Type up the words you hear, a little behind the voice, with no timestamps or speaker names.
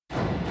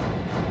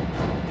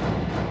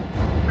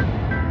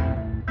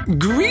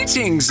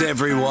Greetings,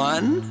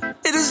 everyone.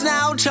 It is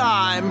now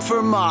time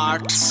for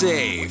Marked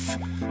Safe.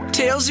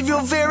 Tales of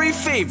your very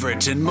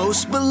favorite and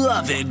most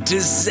beloved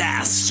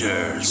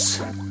disasters.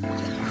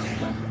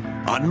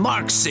 On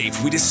Marked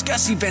Safe, we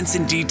discuss events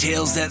and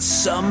details that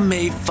some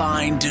may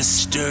find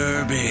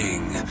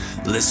disturbing.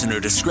 Listener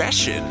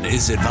discretion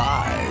is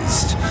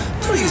advised.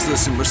 Please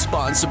listen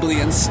responsibly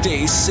and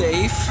stay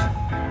safe.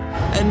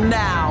 And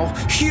now,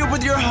 here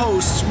with your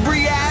hosts,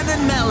 Brianne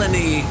and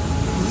Melanie,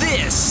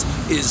 this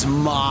is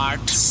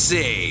Marked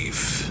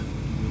Safe.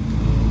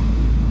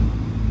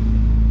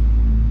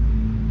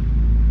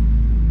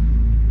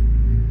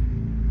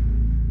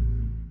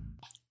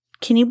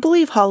 Can you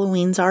believe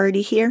Halloween's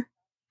already here?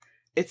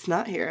 It's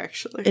not here,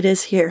 actually. It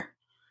is here.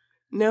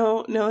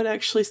 No, it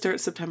actually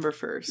starts September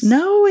 1st.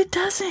 No, it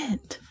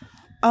doesn't.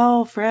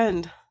 Oh,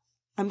 friend.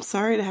 I'm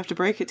sorry to have to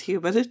break it to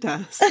you, but it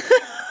does.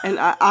 And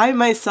I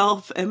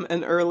myself am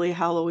an early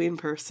Halloween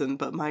person,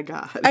 but my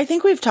God. I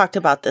think we've talked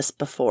about this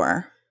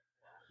before.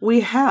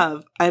 We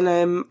have, and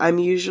I'm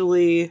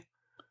usually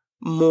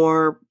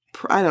more,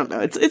 I don't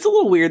know. It's a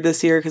little weird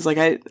this year because like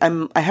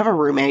I have a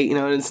roommate, you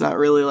know, and it's not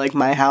really like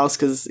my house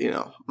because, you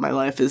know, my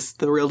life is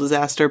the real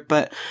disaster,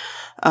 but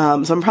so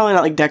I'm probably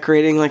not like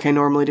decorating like I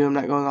normally do. I'm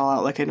not going all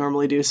out like I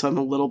normally do, so I'm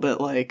a little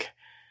bit like,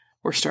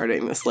 we're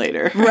starting this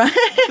later.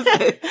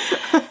 Right.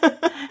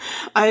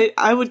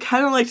 I would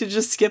kind of like to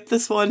just skip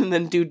this one and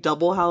then do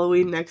double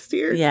Halloween next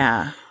year.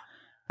 Yeah.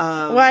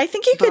 Well, I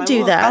think you could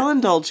do that. I'll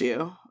indulge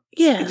you.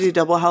 Yeah. Do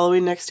double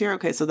Halloween next year?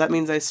 Okay, so that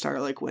means I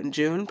start like when?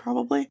 June,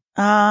 probably?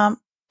 I'd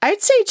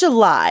say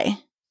July.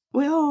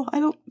 Well,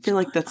 I don't feel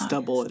like that's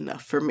double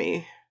enough for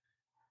me.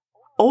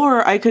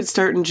 Or I could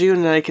start in June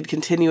and I could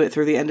continue it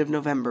through the end of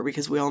November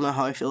because we all know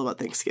how I feel about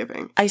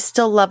Thanksgiving. I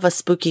still love a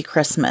spooky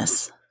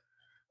Christmas.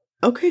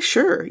 Okay,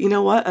 sure. You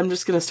know what? I'm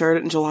just going to start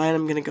it in July and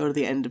I'm going to go to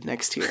the end of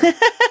next year.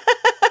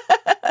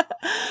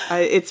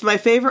 It's my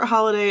favorite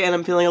holiday and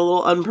I'm feeling a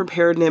little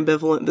unprepared and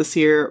ambivalent this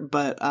year,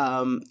 but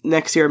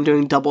next year I'm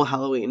doing double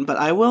Halloween. But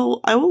I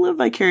will live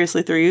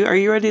vicariously through you. Are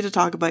you ready to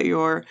talk about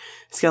your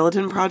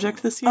skeleton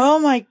project this year? Oh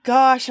my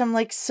gosh, I'm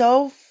like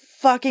so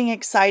fucking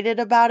excited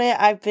about it.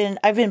 I've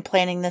been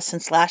planning this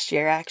since last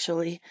year,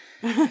 actually.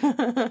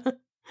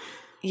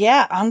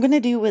 Yeah, I'm going to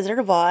do Wizard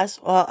of Oz.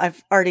 Well,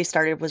 I've already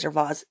started Wizard of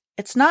Oz.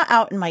 It's not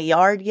out in my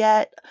yard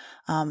yet.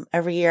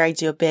 Every year I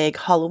do a big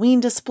Halloween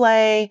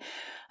display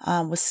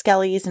with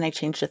Skellies, and I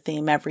change the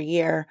theme every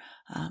year.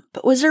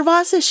 But Wizard of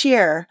Oz this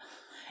year.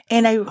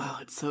 And oh,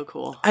 it's so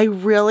cool. I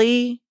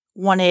really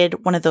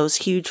wanted one of those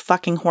huge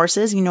fucking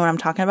horses. You know what I'm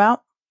talking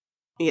about?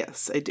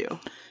 Yes, I do.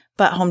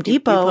 But Home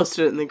Depot... You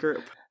posted it in the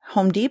group.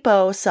 Home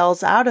Depot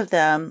sells out of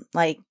them,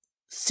 like,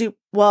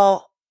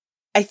 well...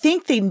 I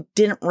think they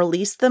didn't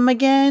release them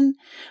again,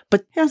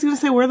 but... Yeah, I was going to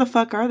say, where the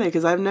fuck are they?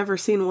 Because I've never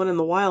seen one in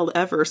the wild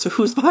ever, so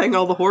who's buying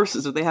all the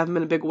horses? Do they have them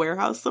in a big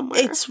warehouse somewhere?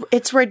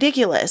 It's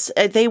ridiculous.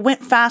 They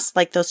went fast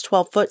like those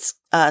 12-foot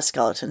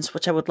skeletons,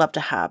 which I would love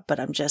to have, but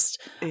I'm just...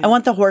 Yeah. I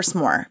want the horse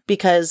more,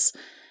 because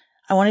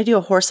I want to do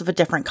a horse of a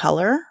different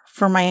color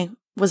for my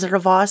Wizard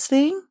of Oz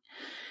thing.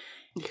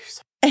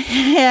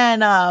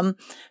 And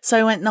so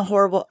I went in the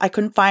horrible... I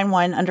couldn't find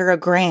one under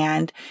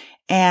 $1,000,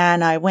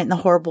 and I went in the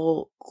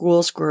horrible...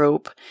 rules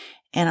group,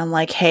 and I'm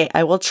like, hey,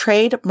 I will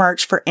trade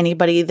merch for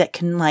anybody that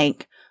can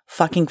like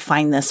fucking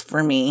find this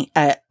for me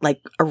at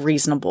like a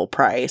reasonable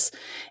price.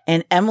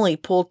 And Emily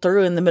pulled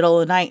through in the middle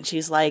of the night, and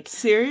she's like,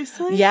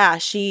 seriously? Yeah,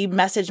 she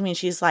messaged me and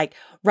she's like,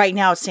 right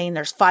now it's saying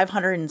there's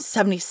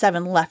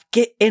 577 left,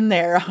 get in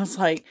there. I was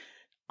like,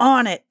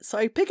 on it. So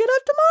I pick it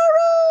up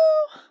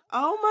tomorrow.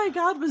 Oh my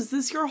God, was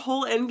this your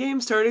whole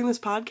endgame starting this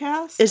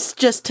podcast? It's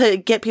just to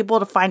get people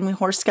to find me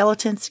horse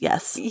skeletons,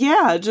 yes.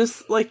 Yeah,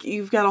 just like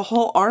you've got a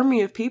whole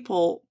army of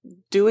people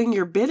doing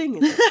your bidding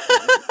at this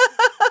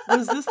point.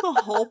 Was this the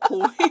whole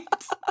point?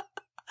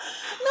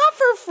 Not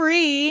for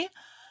free.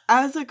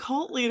 As a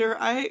cult leader,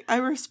 I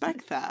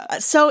respect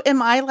that. So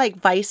am I like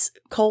vice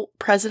cult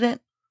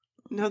president?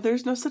 No,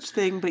 there's no such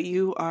thing, but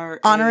you are...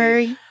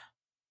 Honorary?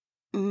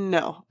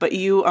 No, but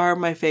you are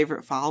my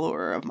favorite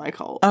follower of my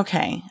cult.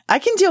 Okay. I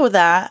can deal with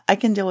that.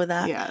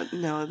 Yeah,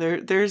 no,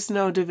 there's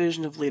no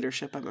division of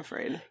leadership, I'm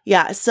afraid.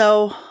 Yeah,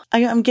 so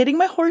I'm getting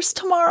my horse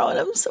tomorrow, and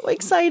I'm so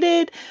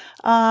excited.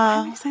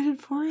 I'm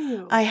excited for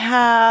you. I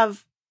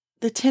have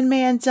the Tin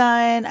Man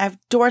done. I have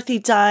Dorothy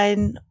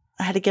done.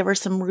 I had to give her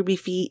some ruby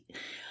feet.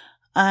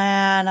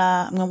 And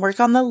I'm going to work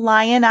on the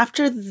lion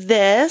after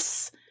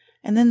this.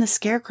 And then the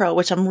Scarecrow,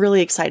 which I'm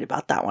really excited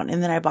about that one.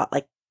 And then I bought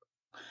like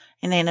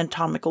an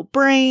anatomical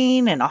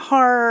brain and a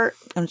heart.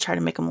 I'm going to try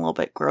to make them a little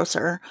bit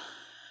grosser.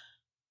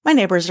 My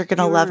neighbors are going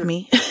to love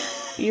me.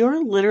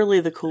 You're literally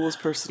the coolest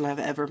person I've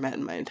ever met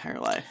in my entire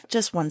life.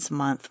 Just once a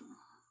month.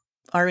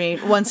 I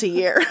mean, once a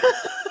year.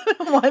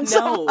 Once a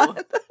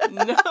month.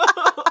 No.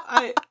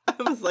 I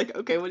was like,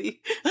 okay,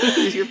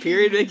 does your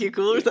period make you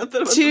cool or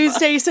something?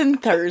 Tuesdays and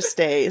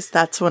Thursdays.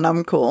 That's when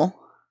I'm cool.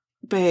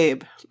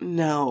 Babe,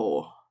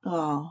 no.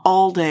 Oh.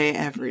 All day,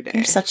 every day.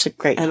 You're such a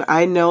great... And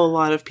I know a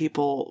lot of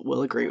people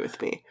will agree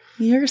with me.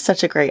 You're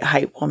such a great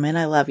hype woman.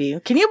 I love you.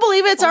 Can you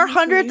believe it's our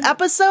 100th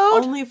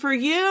episode? Only for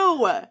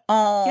you.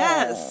 Oh,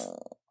 Yes.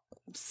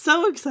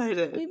 So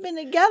excited. We've been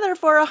together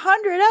for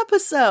 100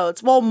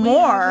 episodes. Well,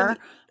 more,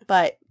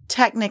 but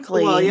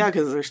technically. Well, yeah,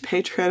 because there's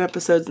Patreon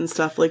episodes and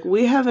stuff. Like,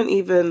 we haven't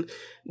even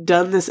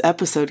done this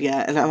episode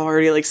yet, and I'm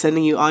already, like,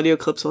 sending you audio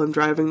clips while I'm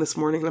driving this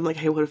morning. And I'm like,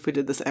 hey, what if we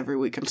did this every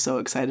week? I'm so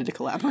excited to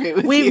collaborate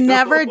with you. We've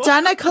never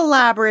done a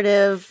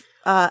collaborative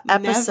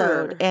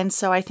episode, Never. and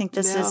so I think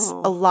this is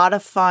a lot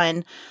of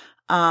fun.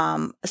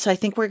 So I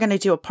think we're going to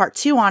do a part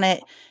 2 on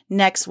it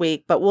next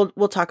week, but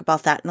we'll talk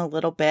about that in a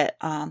little bit.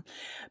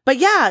 But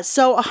yeah,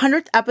 so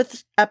 100th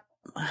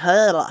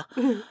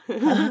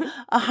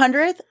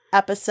 100th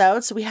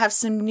episode. So we have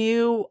some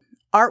new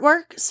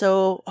artwork.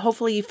 So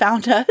hopefully you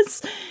found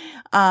us.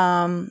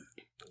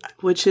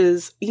 Which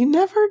is, you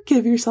never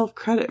give yourself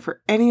credit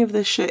for any of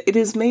this shit. It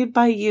is made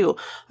by you.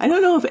 I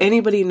don't know if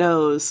anybody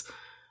knows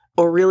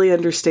or really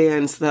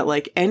understands that,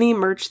 like, any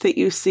merch that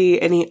you see,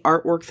 any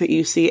artwork that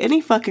you see, any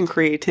fucking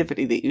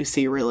creativity that you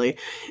see, really,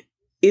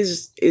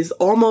 is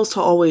almost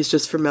always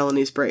just from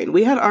Melanie's brain.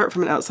 We had art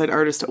from an outside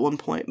artist at one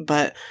point,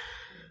 but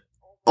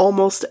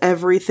almost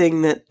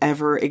everything that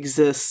ever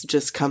exists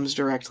just comes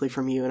directly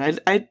from you. And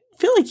I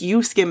feel like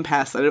you skim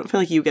past that. I don't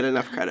feel like you get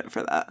enough credit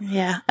for that.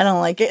 Yeah, I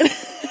don't like it.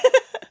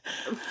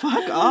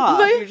 Fuck off.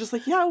 You're just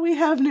like, yeah, we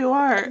have new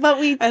art.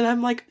 And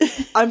I'm like,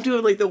 I'm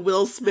doing like the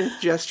Will Smith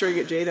gesturing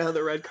at Jada on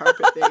the red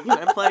carpet thing. And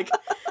I'm like,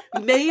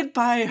 made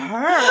by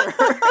her.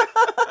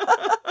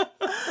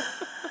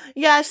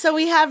 Yeah, so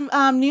we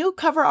have new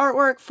cover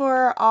artwork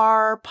for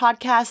our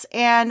podcast,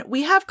 and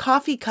we have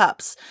coffee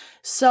cups.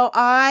 So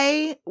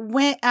I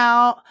went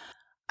out.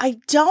 I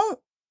don't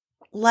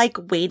like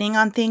waiting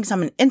on things.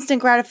 I'm an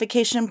instant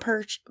gratification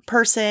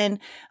person.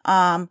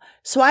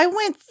 So I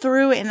went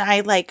through and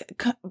I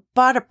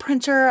bought a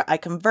printer. I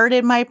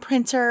converted my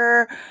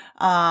printer.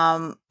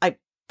 I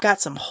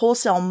got some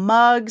wholesale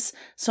mugs.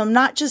 So I'm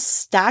not just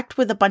stacked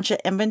with a bunch of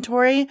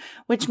inventory,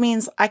 which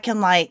means I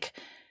can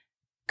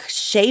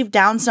shave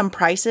down some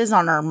prices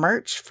on our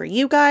merch for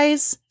you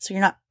guys. So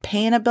you're not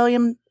paying $1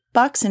 billion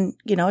and,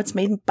 it's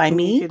made by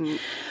me. You can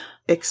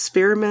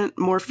experiment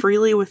more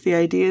freely with the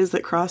ideas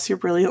that cross your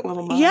brilliant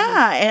little mind.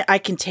 Yeah, and I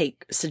can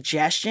take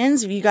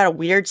suggestions. If you got a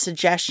weird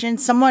suggestion,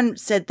 someone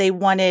said they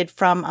wanted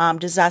from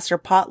Disaster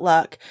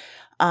Potluck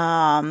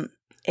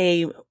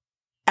a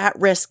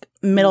at-risk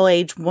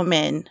middle-aged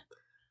woman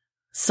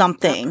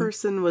something. That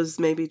person was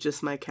maybe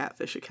just my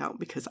catfish account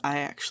because I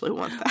actually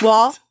want that.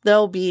 Well,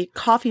 there'll be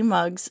coffee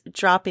mugs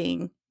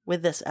dropping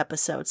with this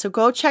episode. So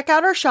go check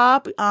out our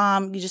shop.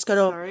 You just go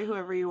to... Sorry,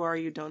 whoever you are,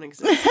 you don't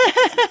exist.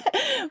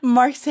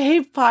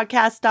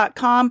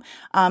 marksavepodcast.com.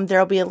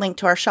 There'll be a link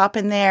to our shop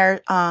in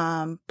there.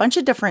 Bunch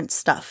of different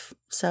stuff.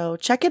 So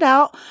check it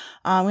out.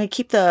 I'm going to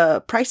keep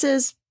the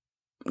prices,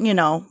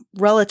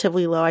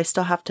 relatively low. I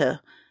still have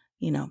to,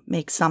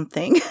 make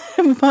something.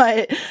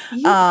 But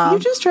you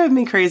just drive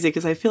me crazy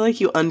because I feel like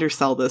you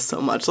undersell this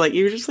so much. Like,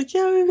 you're just like,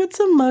 yeah, we've got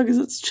some mugs.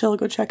 It's chill.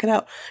 Go check it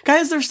out.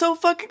 Guys, they're so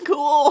fucking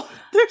cool.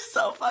 They're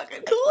so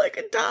fucking cool. I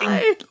could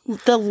die.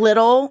 The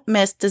Little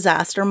Miss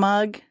Disaster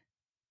mug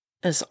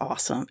is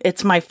awesome.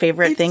 It's my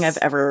favorite thing I've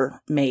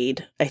ever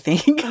made, I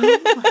think.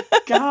 Oh my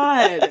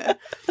God.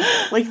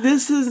 Like,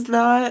 this is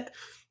not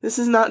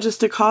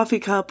just a coffee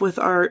cup with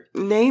our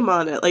name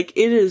on it. Like,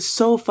 it is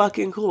so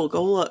fucking cool.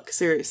 Go look.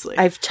 Seriously.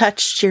 I've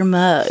touched your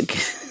mug.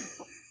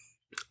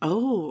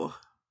 Oh.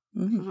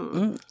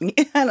 Mm-hmm.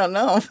 I don't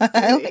know.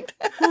 I like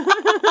that.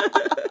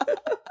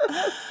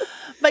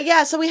 But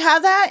yeah, so we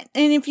have that.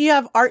 And if you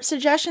have art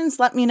suggestions,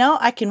 let me know.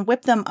 I can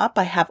whip them up.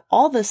 I have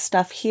all this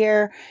stuff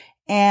here.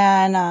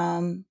 And I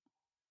don't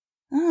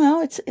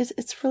know.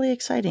 It's really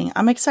exciting.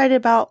 I'm excited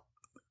about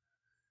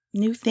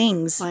new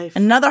things.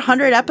 Another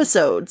 100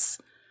 episodes.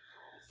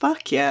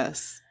 Fuck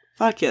yes.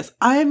 Fuck yes.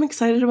 I am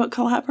excited about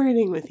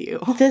collaborating with you.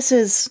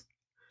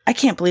 I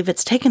can't believe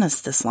it's taken us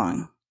this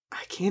long.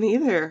 I can't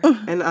either.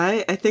 And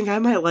I think I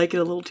might like it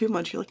a little too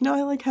much. You're like, no,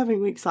 I like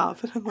having weeks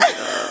off. And I'm like,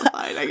 oh,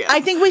 fine, I guess. I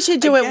think we should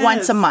do it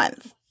once a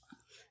month.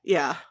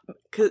 Yeah.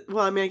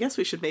 I guess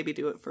we should maybe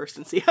do it first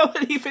and see how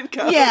it even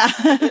goes. Yeah.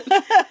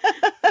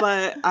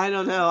 But I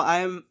don't know.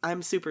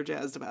 I'm super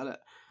jazzed about it.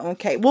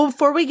 Okay. Well,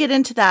 before we get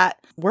into that,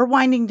 we're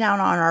winding down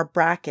on our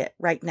bracket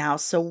right now.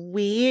 So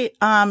we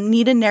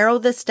need to narrow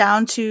this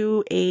down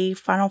to a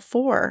final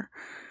 4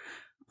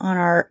 on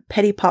our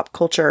petty pop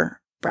culture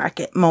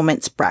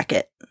moments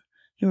bracket.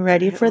 You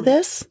ready for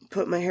this?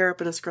 Put my hair up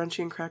in a scrunchie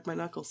and crack my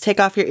knuckles. Take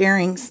off your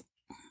earrings.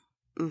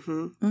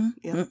 Mm-hmm.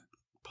 Yep.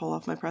 Pull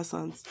off my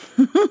press-ons.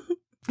 All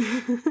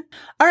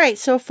right.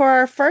 So for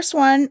our first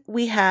one,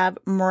 we have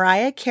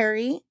Mariah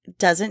Carey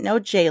Doesn't Know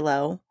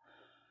J-Lo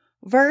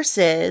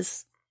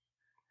versus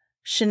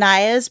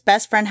Shania's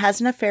best friend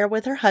has an affair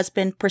with her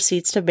husband,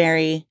 proceeds to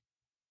marry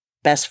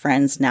best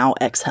friend's now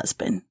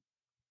ex-husband.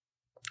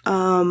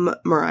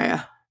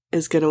 Mariah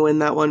is going to win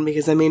that one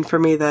because, for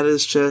me, that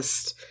is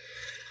just...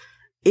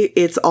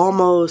 It's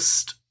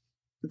almost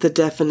the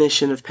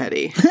definition of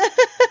petty.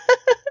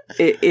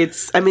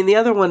 The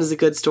other one is a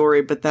good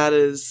story, but that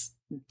is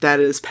that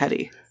is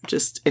Petty,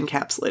 just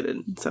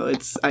encapsulated. So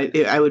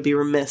I would be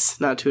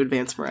remiss not to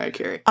advance Mariah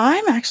Carey.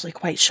 I'm actually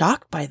quite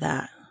shocked by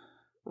that.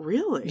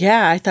 Really?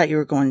 Yeah, I thought you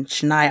were going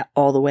Shania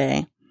all the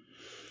way.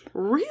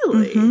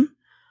 Really? Mm-hmm.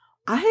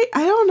 I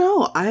don't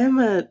know. I am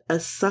a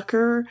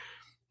sucker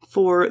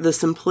for the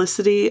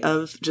simplicity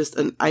of just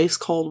an ice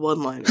cold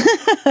one-liner.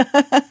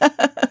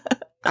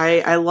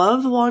 I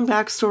love the long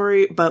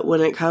backstory, but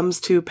when it comes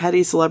to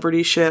petty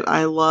celebrity shit,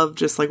 I love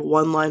just like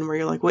one line where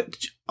you're like, "What?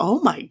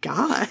 Oh my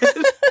god!"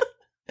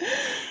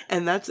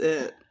 And that's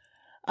it.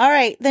 All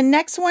right, the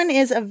next one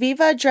is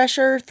Aviva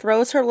Drescher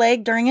throws her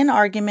leg during an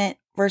argument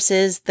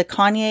versus the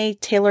Kanye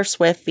Taylor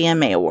Swift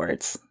VMA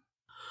Awards.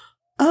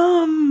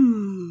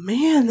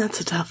 Man,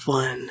 that's a tough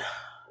one.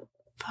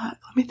 Fuck,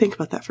 let me think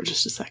about that for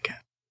just a second.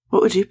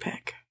 What would you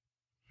pick?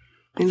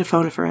 I need to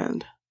phone a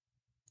friend.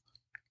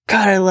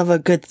 God, I love a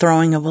good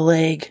throwing of a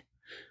leg.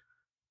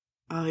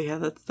 Oh yeah,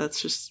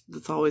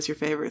 that's always your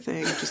favorite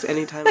thing. Just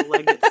anytime a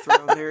leg gets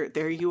thrown,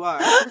 there you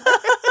are.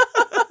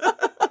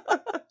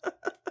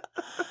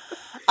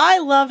 I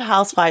love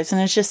Housewives,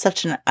 and it's just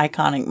such an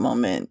iconic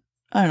moment.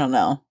 I don't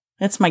know.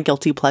 It's my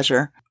guilty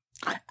pleasure.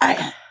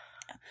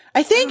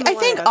 I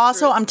think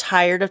also I'm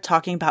tired of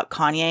talking about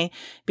Kanye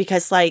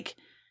because, like,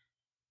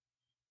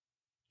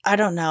 I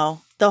don't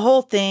know. The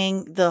whole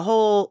thing's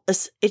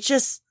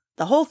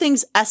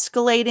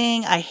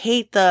escalating. I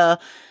hate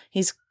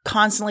he's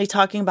constantly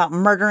talking about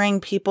murdering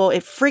people.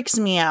 It freaks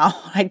me out.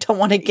 I don't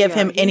want to give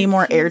him any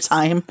more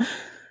airtime.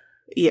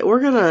 Yeah, we're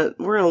gonna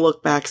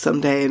look back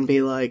someday and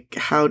be like,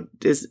 how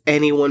is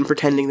anyone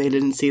pretending they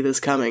didn't see this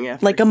coming?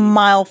 After like a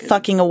mile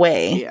fucking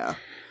away. Yeah.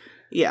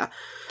 Yeah.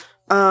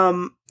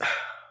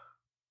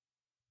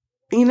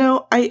 You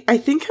know, I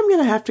think I'm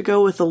going to have to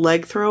go with the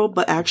leg throw,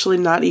 but actually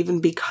not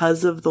even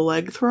because of the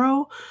leg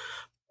throw,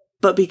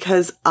 but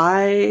because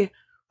I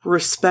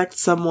respect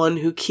someone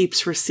who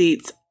keeps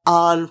receipts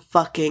on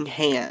fucking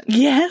hand.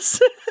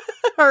 Yes.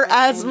 Her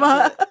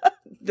asthma.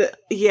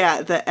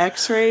 The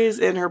x-rays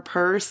in her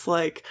purse,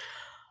 like,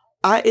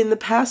 in the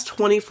past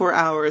 24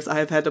 hours,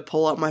 I've had to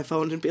pull out my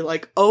phone and be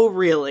like, oh,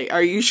 really?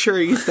 Are you sure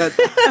you said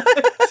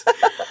that?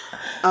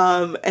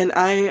 And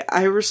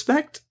I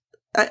respect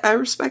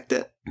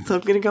it. So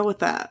I'm going to go with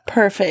that.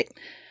 Perfect.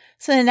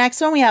 So the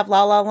next one we have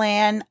La La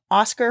Land,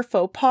 Oscar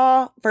Faux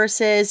Pas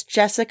versus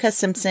Jessica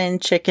Simpson,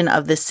 Chicken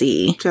of the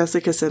Sea.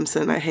 Jessica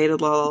Simpson. I hated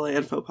La La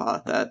Land Faux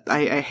Pas. That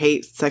I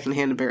hate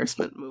secondhand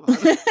embarrassment. Move on.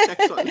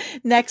 Next one.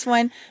 Next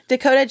one,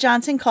 Dakota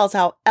Johnson calls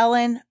out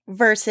Ellen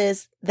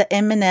versus the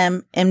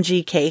Eminem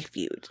MGK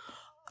feud.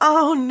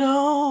 Oh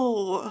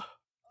no.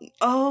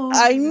 Oh,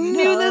 I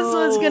knew this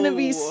was going to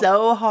be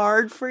so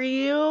hard for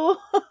you.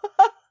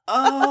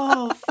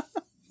 Oh,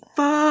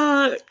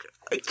 fuck.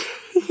 I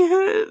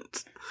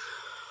can't.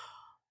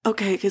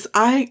 Okay, because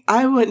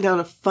I went down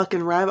a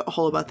fucking rabbit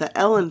hole about the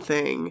Ellen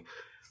thing.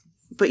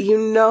 But you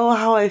know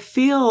how I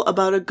feel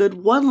about a good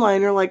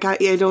one-liner, like I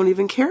don't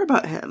even care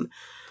about him.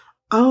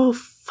 Oh,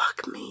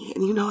 fuck me.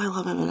 And you know I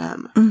love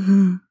Eminem.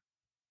 Mm-hmm.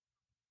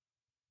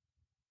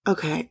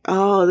 Okay.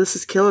 Oh, this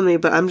is killing me,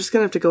 but I'm just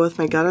going to have to go with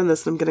my gut on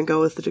this, and I'm going to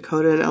go with the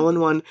Dakota and Ellen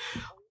one.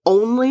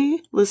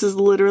 This is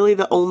literally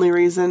the only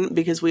reason,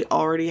 because we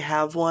already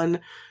have one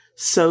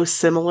so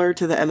similar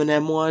to the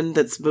Eminem one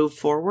that's moved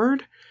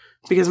forward.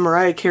 Because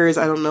Mariah Carey's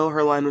I Don't Know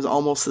Her line was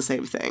almost the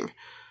same thing.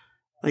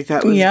 Like,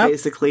 that was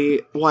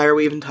basically, why are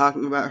we even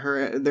talking about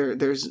her?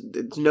 There's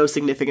no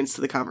significance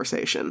to the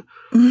conversation.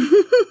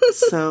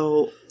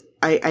 So,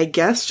 I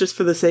guess just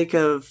for the sake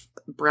of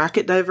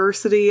bracket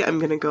diversity, I'm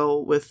going to go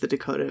with the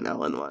Dakota and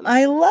Ellen one.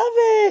 I love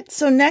it.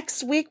 So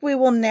next week we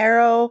will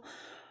narrow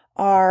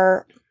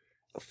our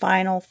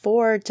final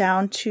four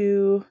down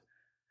to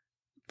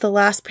the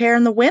last pair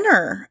and the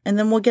winner, and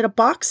then we'll get a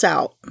box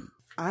out.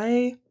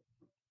 I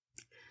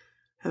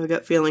have a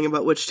gut feeling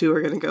about which two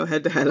are going to go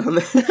head to head on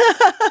this.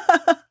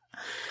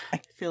 I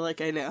feel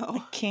like I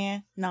know. I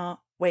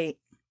cannot wait.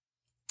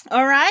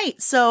 All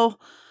right, so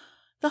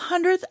the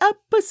 100th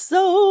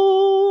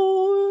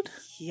episode.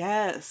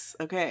 Yes.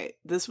 Okay.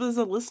 This was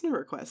a listener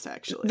request,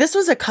 actually. This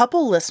was a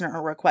couple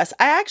listener requests.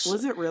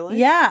 Was it really?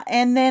 Yeah,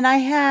 and then I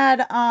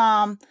had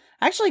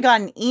actually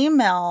got an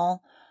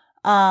email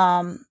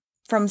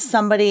from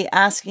somebody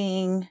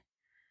asking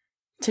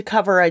to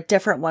cover a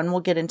different one.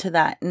 We'll get into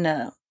that in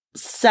a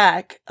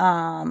sec.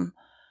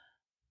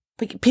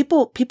 But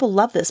people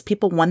love this.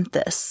 People want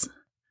this,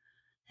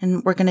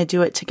 and we're gonna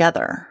do it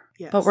together.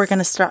 Yes, but we're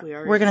gonna start.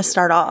 We're gonna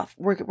start off.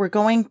 We're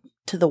going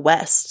to the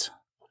west.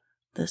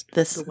 The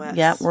west.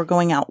 Yeah, we're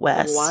going out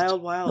west. The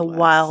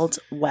wild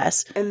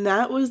west. And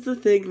that was the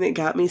thing that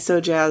got me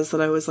so jazzed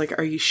that I was like,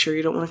 are you sure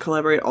you don't want to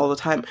collaborate all the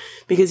time?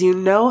 Because you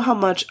know how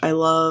much I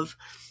love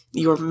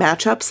your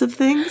matchups of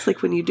things.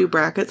 Like, when you do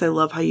brackets, I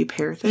love how you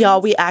pair things. Y'all,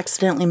 we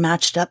accidentally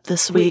matched up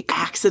this week.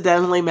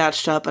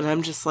 And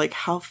I'm just like,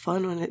 how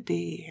fun would it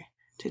be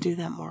to do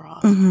that more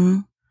often? Mm-hmm.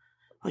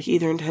 Like,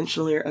 either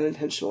intentionally or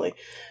unintentionally.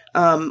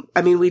 I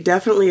mean, we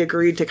definitely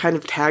agreed to kind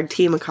of tag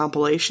team a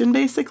compilation,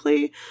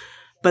 basically.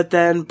 But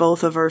then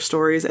both of our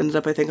stories ended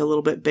up, I think, a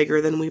little bit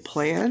bigger than we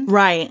planned.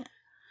 Right.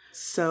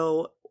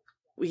 So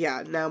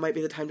yeah, now might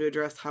be the time to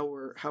address how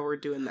we're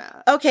doing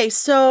that. Okay,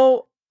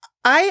 so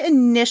I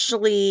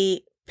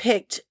initially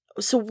picked,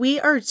 so we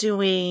are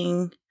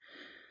doing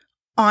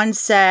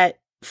on-set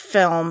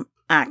film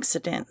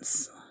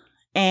accidents.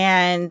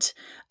 And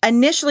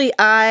initially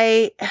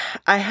I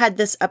had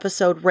this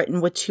episode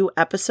written with 2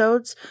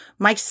 episodes.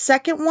 My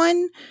second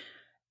one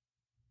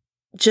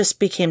just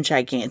became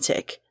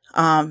gigantic.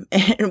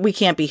 And we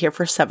can't be here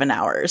for 7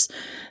 hours.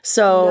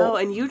 So no,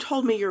 and you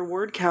told me your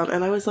word count,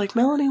 and I was like,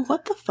 Melanie,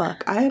 what the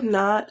fuck? I am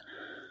not,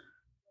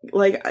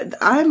 like,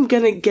 I'm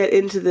gonna get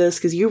into this,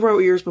 because you wrote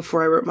yours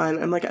before I wrote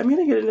mine. I'm like, I'm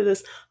gonna get into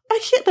this. I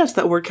can't touch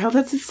that word count.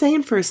 That's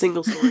insane for a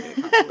single story.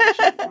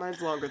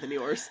 Mine's longer than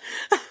yours.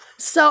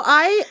 So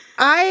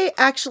I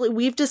actually,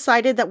 we've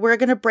decided that we're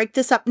going to break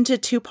this up into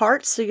 2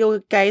 parts. So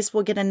you guys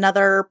will get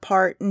another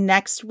part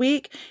next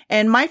week.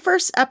 And my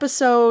first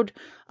episode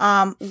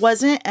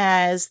wasn't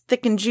as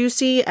thick and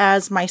juicy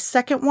as my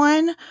second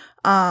one.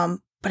 But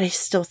I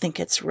still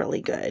think it's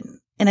really good.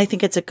 And I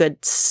think it's a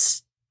good,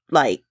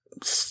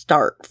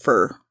 start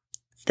for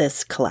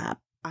this collab.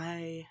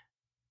 I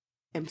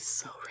am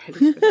so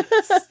ready for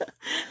this.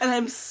 And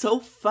I'm so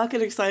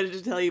fucking excited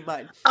to tell you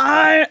mine.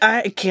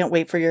 I can't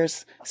wait for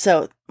yours.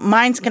 So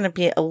mine's going to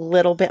be a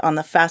little bit on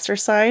the faster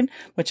side,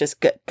 which is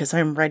good because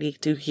I'm ready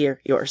to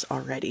hear yours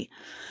already.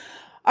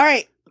 All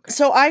right. Okay.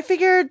 So I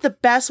figured the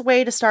best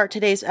way to start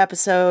today's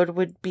episode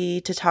would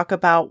be to talk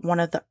about one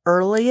of the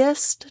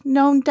earliest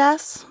known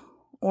deaths,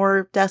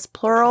 or deaths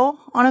plural,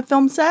 on a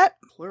film set.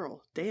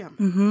 Plural. Damn.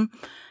 Mm-hmm.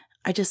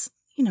 I just,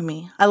 you know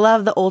me. I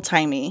love the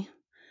old-timey.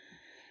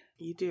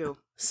 You do.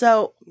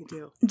 So, you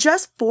do.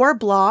 Just 4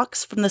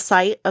 blocks from the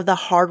site of the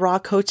Hard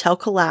Rock Hotel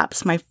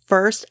collapse, my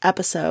first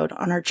episode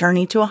on our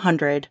journey to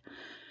 100,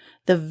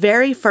 the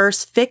very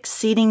first fixed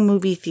seating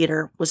movie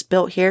theater was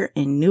built here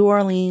in New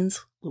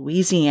Orleans,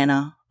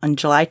 Louisiana, on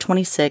July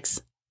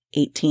 26,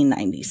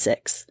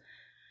 1896.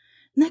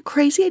 Isn't that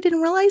crazy? I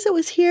didn't realize it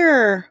was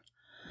here.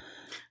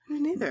 Me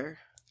neither.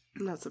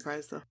 I'm not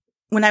surprised, though.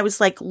 When I was,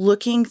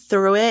 looking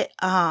through it,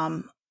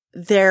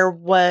 there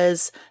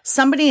was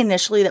somebody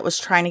initially that was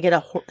trying to get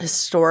a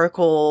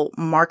historical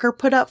marker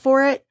put up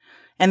for it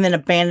and then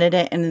abandoned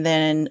it. And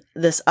then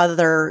this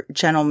other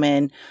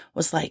gentleman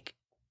was like,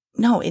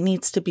 no, it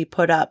needs to be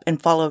put up and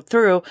followed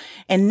through.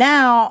 And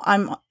now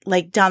I'm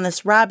down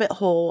this rabbit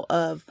hole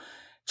of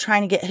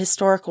trying to get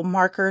historical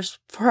markers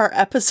for our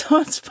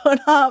episodes put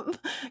up,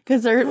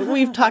 because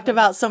we've talked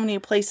about so many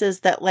places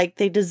that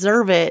they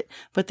deserve it,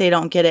 but they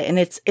don't get it. And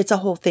it's a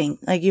whole thing.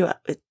 They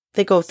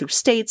go through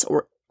states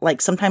or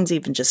sometimes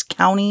even just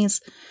counties.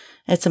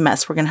 It's a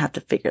mess. We're going to have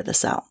to figure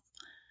this out.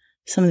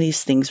 Some of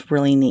these things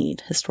really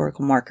need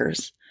historical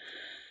markers.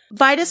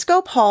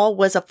 Vitascope Hall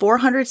was a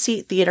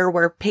 400-seat theater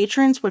where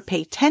patrons would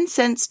pay 10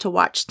 cents to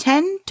watch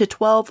 10 to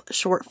 12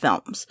 short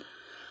films.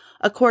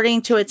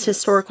 According to its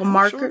historical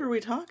marker. How short are we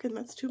talking?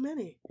 That's too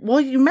many.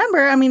 Well, you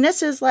remember,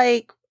 this is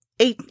late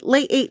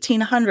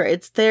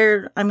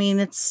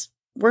 1800s.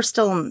 We're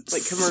still in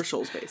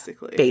commercials,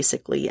 basically.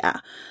 Basically,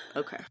 yeah.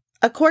 Okay.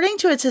 According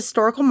to its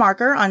historical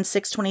marker on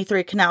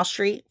 623 Canal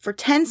Street, for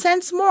 10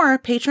 cents more,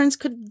 patrons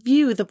could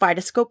view the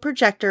Vitascope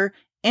projector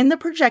in the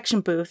projection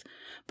booth,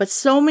 but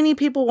so many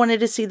people wanted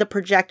to see the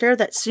projector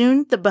that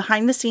soon the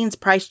behind-the-scenes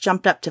price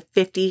jumped up to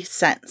 50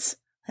 cents.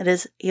 That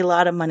is a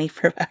lot of money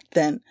for back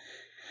then.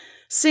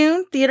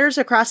 Soon, theaters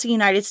across the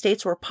United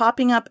States were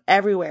popping up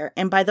everywhere,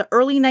 and by the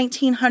early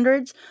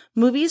 1900s,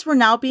 movies were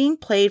now being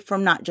played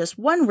from not just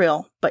 1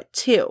 reel, but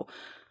 2.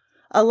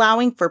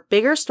 Allowing for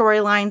bigger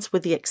storylines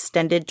with the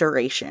extended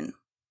duration.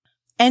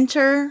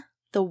 Enter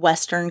the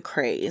Western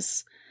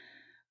craze.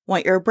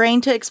 Want your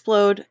brain to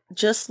explode?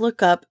 Just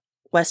look up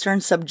Western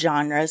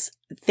subgenres.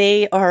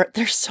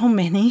 There's so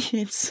many,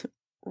 it's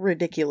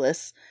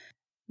ridiculous.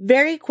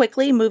 Very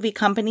quickly, movie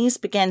companies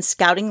began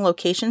scouting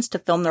locations to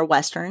film their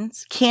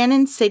Westerns.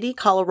 Canyon City,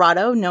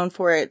 Colorado, known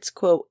for its,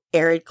 quote,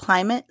 arid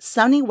climate,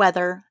 sunny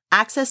weather,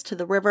 access to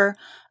the river,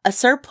 a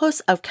surplus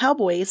of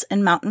cowboys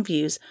and mountain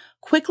views,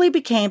 quickly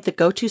became the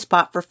go-to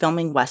spot for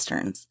filming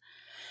Westerns.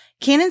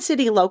 Canyon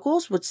City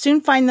locals would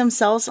soon find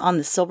themselves on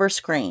the silver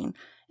screen,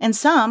 and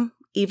some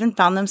even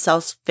found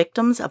themselves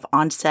victims of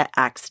on-set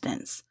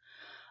accidents.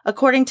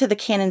 According to the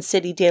Canyon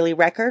City Daily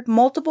Record,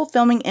 multiple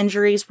filming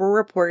injuries were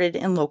reported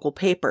in local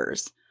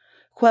papers.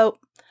 Quote,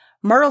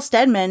 Myrtle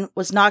Stedman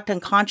was knocked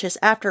unconscious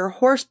after a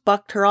horse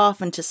bucked her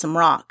off into some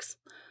rocks.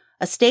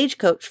 A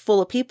stagecoach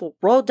full of people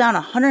rolled down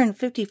a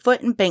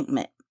 150-foot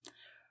embankment.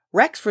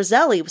 Rex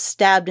Roselli was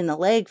stabbed in the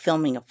leg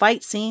filming a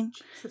fight scene.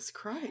 Jesus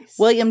Christ.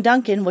 William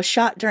Duncan was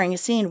shot during a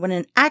scene when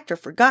an actor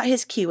forgot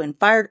his cue and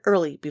fired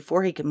early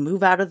before he could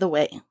move out of the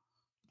way.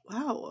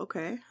 Wow,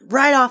 okay.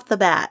 Right off the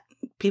bat,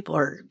 people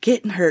are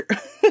getting hurt.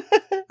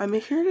 I'm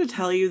here to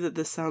tell you that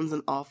this sounds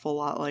an awful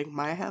lot like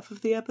my half of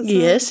the episode.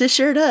 Yes, it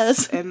sure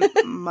does. And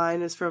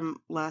mine is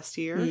from last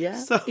year. Yeah.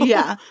 So.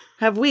 Yeah.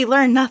 Have we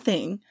learned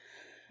nothing?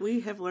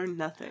 We have learned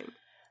nothing.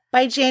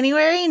 By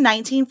January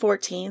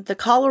 1914, the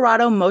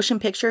Colorado Motion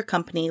Picture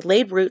Company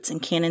laid roots in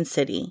Canyon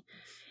City.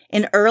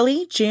 In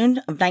early June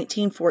of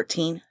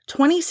 1914,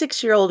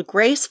 26-year-old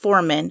Grace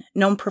Foreman,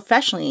 known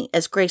professionally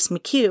as Grace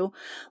McHugh,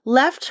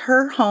 left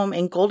her home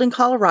in Golden,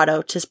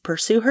 Colorado to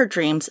pursue her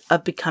dreams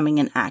of becoming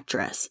an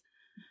actress.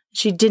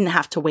 She didn't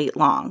have to wait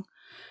long.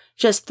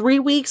 Just 3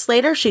 weeks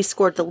later, she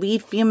scored the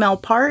lead female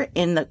part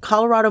in the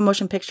Colorado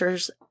Motion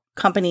Pictures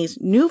Company's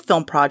new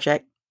film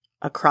project,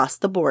 Across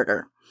the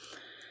Border.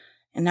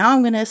 And now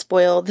I'm going to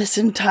spoil this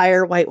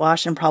entire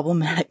whitewash and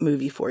problematic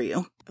movie for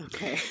you.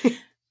 Okay.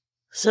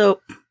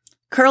 So,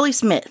 Curly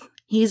Smith,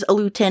 he's a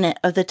lieutenant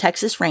of the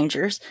Texas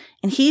Rangers,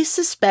 and he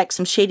suspects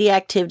some shady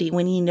activity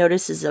when he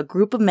notices a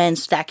group of men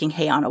stacking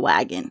hay on a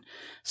wagon.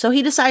 So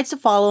he decides to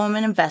follow him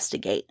and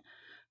investigate.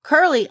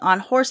 Curly, on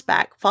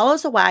horseback,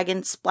 follows the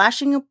wagon,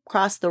 splashing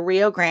across the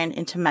Rio Grande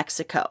into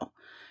Mexico.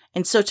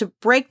 And so to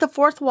break the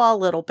fourth wall a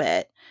little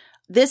bit,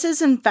 this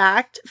is in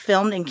fact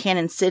filmed in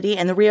Cannon City,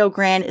 and the Rio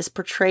Grande is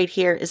portrayed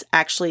here as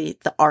actually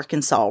the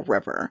Arkansas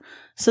River.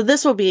 So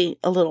this will be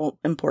a little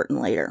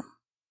important later.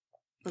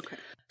 Okay.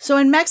 So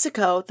in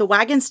Mexico, the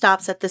wagon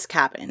stops at this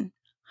cabin.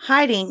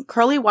 Hiding,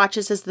 Curly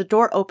watches as the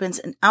door opens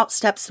and out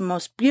steps the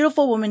most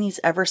beautiful woman he's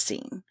ever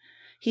seen.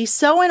 He's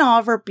so in awe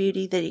of her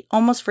beauty that he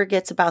almost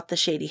forgets about the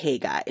shady hay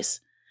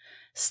guys.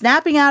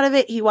 Snapping out of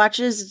it, he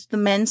watches as the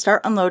men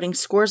start unloading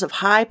scores of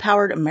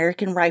high-powered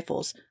American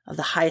rifles of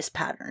the highest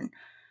pattern.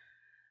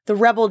 The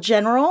rebel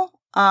general,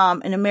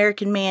 an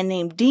American man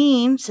named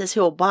Dean, says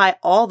he'll buy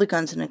all the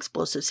guns and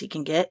explosives he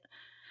can get.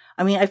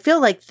 I mean, I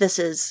feel like this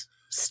is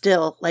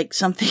still, like,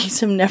 some things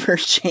have never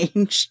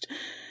changed.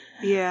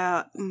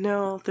 Yeah,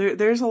 no,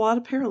 there's a lot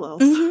of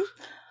parallels. Mm-hmm.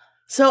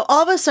 So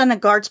all of a sudden, a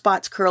guard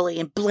spots Curly,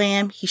 and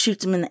blam, he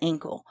shoots him in the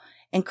ankle.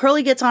 And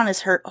Curly gets on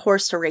his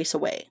horse to race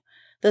away.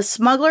 The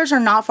smugglers are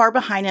not far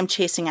behind him,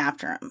 chasing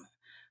after him.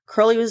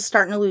 Curly was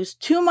starting to lose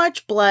too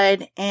much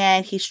blood,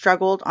 and he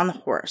struggled on the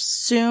horse.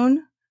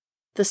 Soon,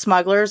 the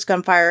smuggler's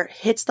gunfire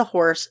hits the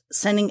horse,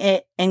 sending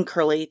it and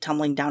Curly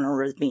tumbling down a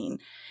ravine.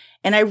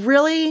 And I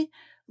really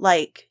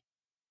like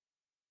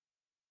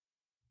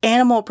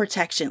animal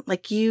protection.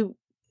 Like, you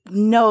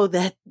know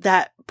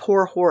that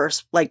poor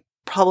horse, like,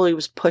 probably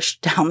was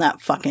pushed down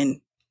that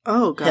fucking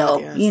oh god hill.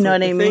 Yes. You know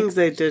what I mean? Things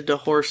they did to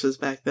horses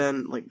back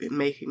then, like in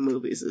making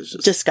movies, is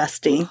just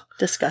disgusting. ugh.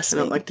 Disgusting.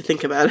 I don't like to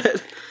think about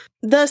it.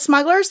 The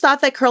smugglers thought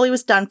that Curly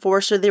was done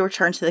for, so they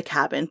returned to the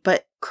cabin.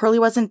 But Curly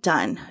wasn't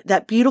done.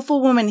 That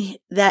beautiful woman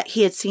that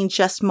he had seen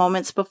just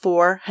moments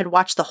before had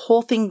watched the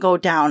whole thing go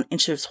down,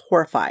 and she was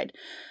horrified.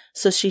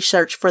 So she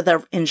searched for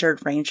the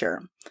injured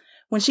ranger.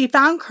 When she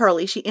found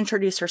Curly, she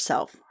introduced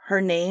herself.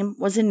 Her name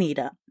was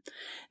Anita.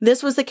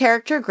 This was the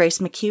character Grace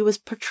McHugh was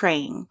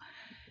portraying.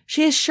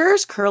 She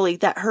assures Curly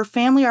that her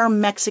family are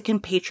Mexican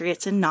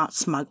patriots and not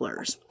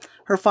smugglers.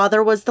 Her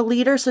father was the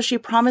leader, so she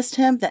promised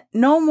him that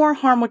no more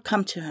harm would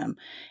come to him.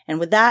 And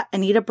with that,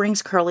 Anita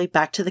brings Curly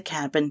back to the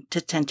cabin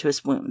to tend to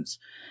his wounds.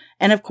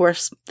 And of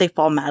course, they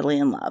fall madly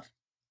in love.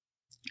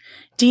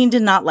 Dean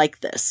did not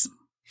like this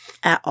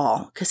at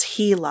all, because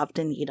he loved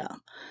Anita.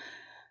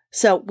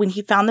 So when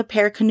he found the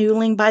pair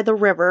canoodling by the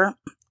river,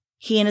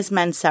 he and his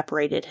men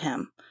separated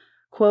him.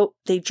 Quote,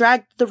 they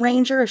dragged the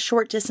ranger a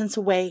short distance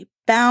away,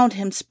 bound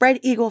him spread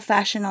eagle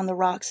fashion on the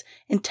rocks,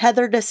 and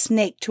tethered a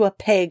snake to a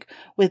peg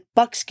with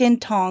buckskin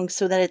tongs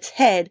so that its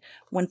head,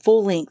 when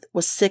full length,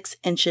 was 6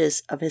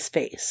 inches of his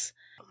face.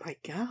 Oh my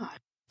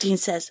god. Dean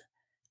says,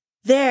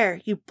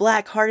 there, you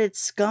black-hearted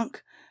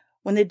skunk.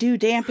 When the dew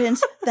dampens,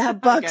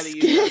 that buckskin. I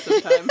gotta use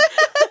that sometime.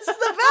 It's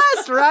the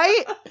best,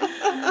 right?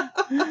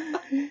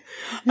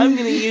 I'm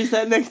gonna use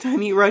that next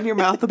time you run your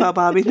mouth about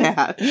Bobby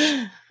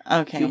Nash.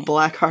 Okay. You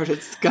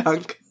black-hearted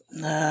skunk.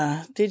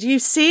 Did you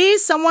see?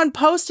 Someone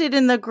posted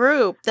in the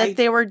group that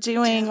they were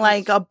doing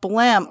like a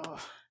blimp. Oh,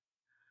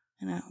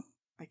 I know.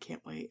 I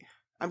can't wait.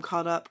 I'm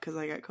caught up because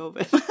I got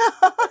COVID.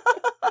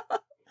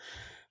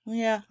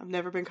 Yeah. I've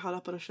never been caught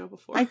up on a show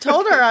before. I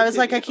told her, I was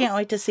like, I can't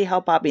wait to see how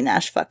Bobby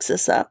Nash fucks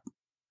this up.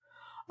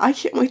 I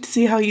can't wait to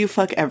see how you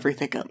fuck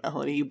everything up,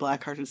 Melanie, you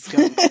black-hearted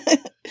skunk.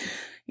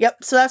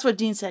 Yep. So that's what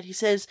Dean said. He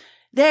says,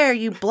 there,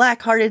 you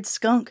black-hearted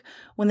skunk.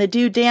 When the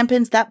dew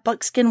dampens, that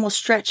buckskin will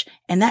stretch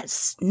and that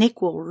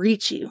snake will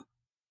reach you.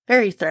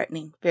 Very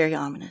threatening, very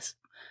ominous.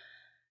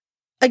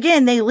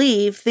 Again, they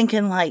leave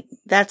thinking like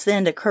that's the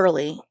end of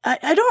Curly.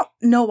 I don't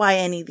know why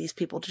any of these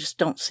people just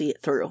don't see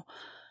it through.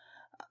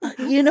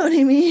 You know what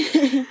I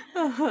mean?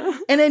 Uh-huh.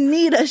 And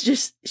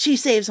Anita's she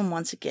saves him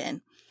once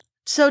again.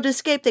 So to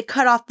escape, they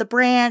cut off the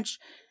branch.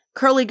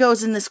 Curly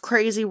goes in this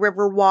crazy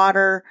river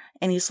water,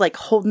 and he's like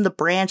holding the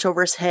branch over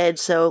his head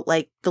so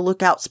like the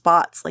lookout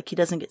spots, like he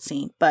doesn't get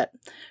seen. But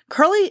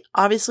Curly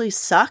obviously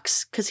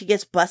sucks because he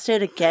gets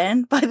busted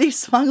again by these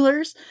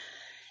smugglers.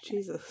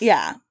 Jesus.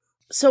 Yeah.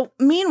 So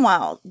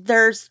meanwhile,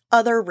 there's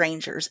other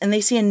rangers, and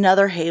they see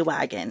another hay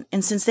wagon.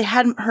 And since they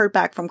hadn't heard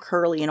back from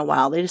Curly in a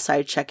while, they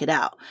decided to check it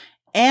out.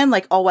 And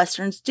like all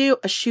Westerns do,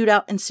 a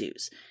shootout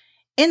ensues.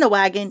 In the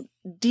wagon,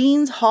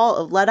 Dean's haul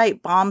of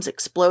Luddite bombs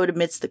explode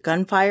amidst the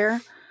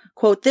gunfire.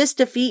 Quote, this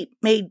defeat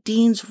made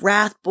Dean's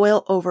wrath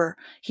boil over.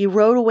 He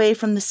rode away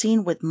from the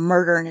scene with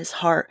murder in his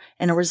heart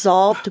and a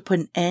resolve to put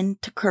an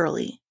end to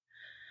Curly.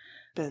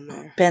 Been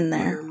there. Been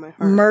there. Murder in my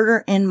heart.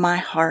 Murder in my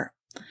heart.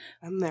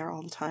 I'm there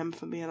all the time,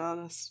 if I'm being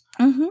honest.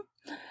 Mm-hmm.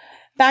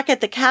 Back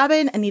at the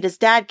cabin, Anita's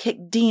dad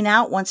kicked Dean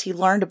out once he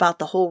learned about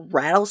the whole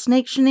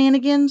rattlesnake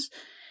shenanigans.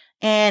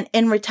 And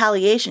in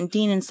retaliation,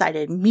 Dean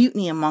incited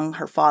mutiny among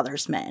her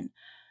father's men.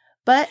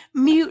 But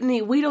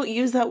mutiny, we don't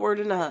use that word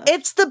enough.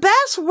 It's the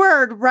best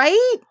word,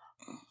 right?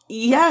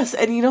 Yes,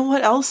 and you know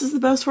what else is the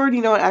best word?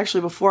 You know what,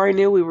 actually, before I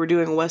knew we were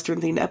doing a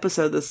Western-themed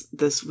episode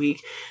this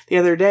week, the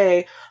other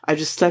day, I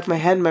just stuck my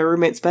head in my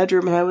roommate's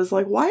bedroom, and I was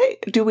like, why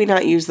do we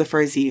not use the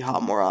phrase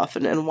yeehaw more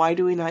often? And why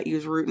do we not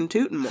use rootin'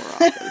 tootin' more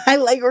often? I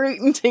like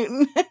rootin'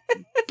 tootin'.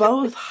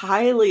 Both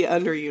highly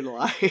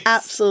underutilized.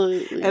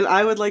 Absolutely. And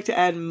I would like to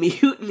add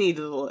mutiny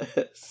to the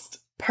list.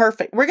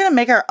 Perfect. We're going to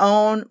make our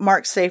own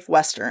Mark Safe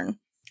Western.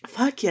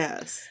 Fuck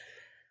yes.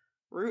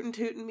 Rootin'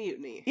 tootin'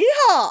 mutiny.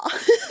 Yeehaw!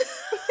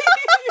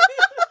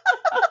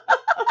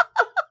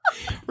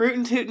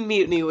 Rootin' tootin'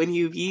 mutiny when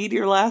you've yeed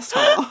your last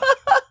haul.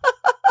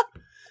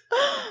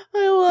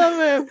 I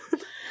love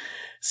it.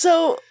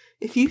 So,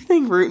 if you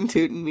think Rootin'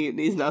 tootin'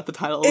 mutiny is not the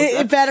title of this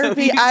it better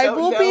be. I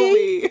will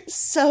be me.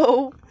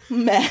 So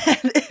mad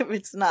if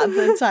it's not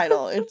the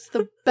title. It's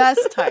the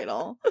best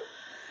title.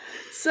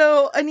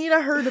 So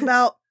Anita heard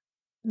about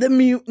the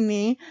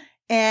mutiny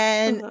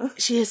and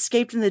she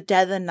escaped in the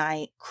dead of the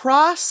night,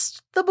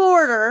 crossed the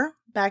border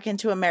back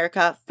into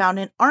America, found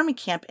an army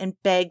camp,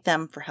 and begged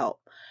them for help.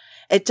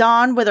 At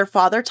dawn, with her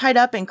father tied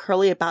up and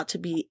Curly about to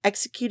be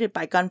executed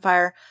by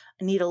gunfire,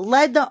 Anita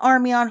led the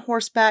army on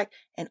horseback,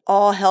 and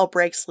all hell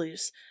breaks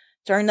loose.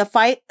 During the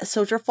fight, a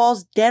soldier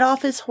falls dead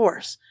off his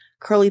horse.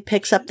 Curly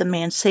picks up the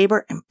man's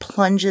saber and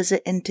plunges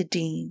it into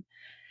Dean.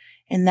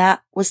 And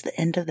that was the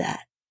end of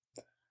that.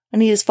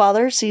 Anita's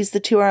father sees the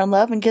two are in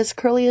love and gives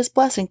Curly his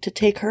blessing to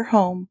take her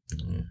home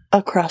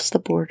across the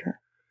border.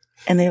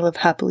 And they live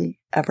happily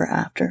ever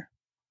after.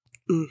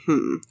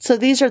 Mm-hmm. So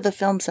these are the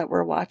films that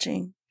we're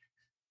watching.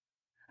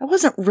 I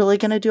wasn't really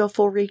going to do a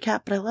full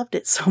recap, but I loved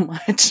it so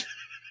much.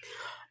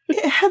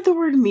 It had the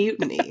word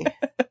mutiny.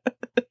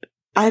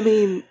 I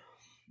mean,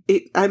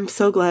 I'm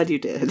so glad you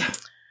did.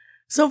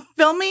 So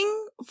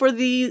filming for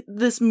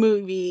this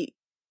movie,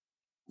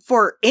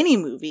 for any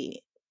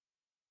movie,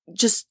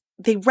 just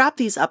they wrap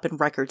these up in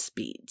record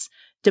speeds.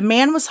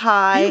 Demand was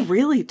high. They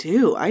really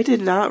do. I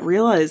did not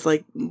realize,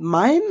 like,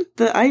 mine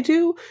that I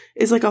do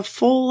is like a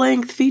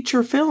full-length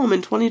feature film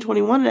in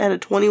 2021 and it had a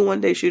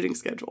 21-day shooting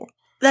schedule.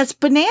 That's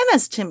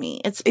bananas to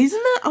me. Isn't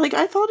that, like,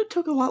 I thought it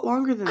took a lot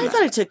longer than that. I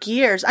thought it took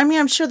years. I mean,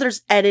 I'm sure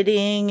there's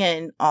editing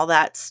and all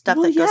that stuff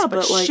that goes,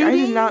 but like, shooting?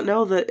 I did not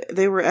know that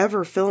they were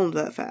ever filmed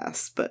that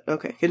fast. But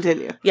okay,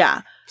 continue.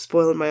 Yeah.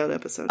 Spoiling my own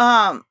episode.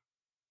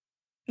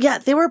 Yeah,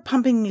 they were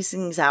pumping these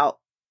things out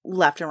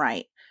left and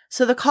right.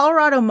 So the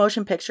Colorado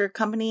Motion Picture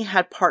Company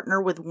had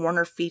partnered with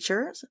Warner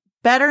Features,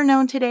 better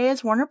known today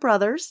as Warner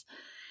Brothers,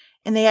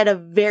 and they had a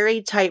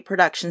very tight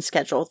production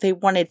schedule. They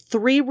wanted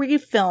 3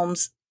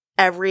 refilms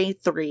every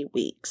 3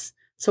 weeks.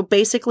 So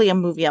basically a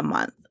movie a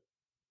month.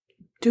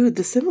 Dude,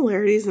 the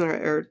similarities in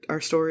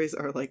our stories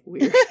are like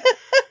weird.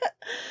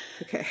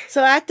 Okay.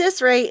 So at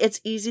this rate,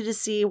 it's easy to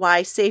see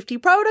why safety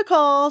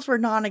protocols were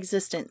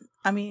non-existent.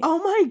 I mean, oh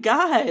my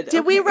God.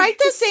 Did we write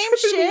the same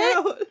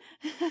shit?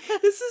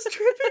 This is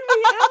tripping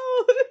me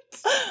out.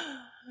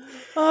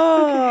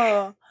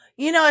 Oh, okay.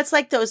 You know, it's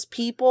like those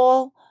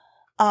people,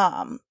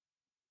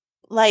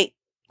 like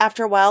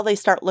after a while they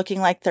start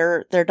looking like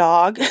their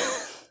dog.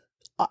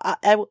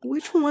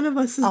 Which one of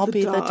us is I'll the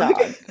be dog? the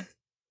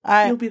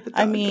dog. You'll be the dog.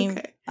 I mean,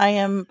 okay.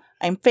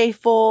 I'm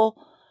faithful.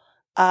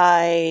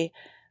 I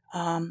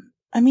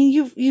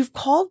mean, you've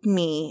called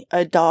me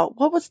a dog.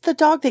 What was the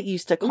dog that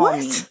used to call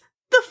me?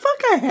 The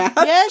fuck I have?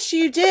 Yes,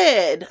 you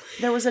did.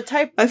 There was a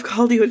type. I've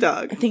called you a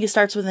dog. I think it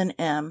starts with an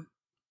M.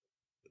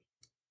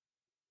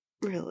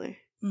 Really?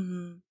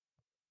 Mm-hmm.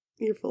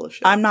 You're full of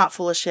shit. I'm not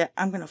full of shit.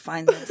 I'm going to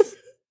find this.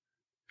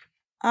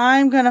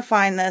 I'm going to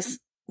find this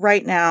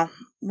right now.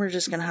 We're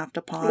just going to have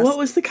to pause. What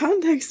was the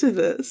context of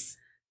this?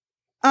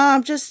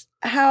 Just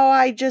how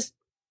I just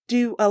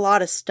do a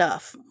lot of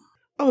stuff.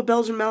 Oh,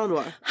 Belgian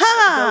Malinois.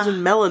 Ha!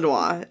 Belgian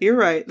Malinois. You're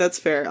right. That's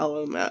fair. I'll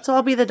own that. So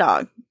I'll be the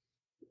dog.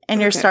 And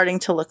you're starting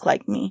to look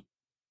like me.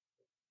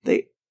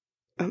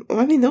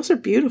 I mean, those are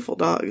beautiful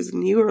dogs,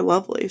 and you are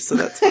lovely, so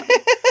that's fine.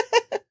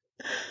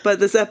 But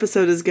this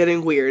episode is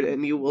getting weird,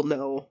 and you will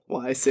know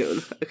why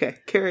soon. Okay,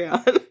 carry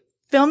on.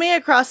 Filming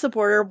across the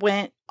border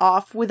went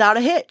off without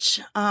a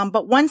hitch,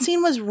 but one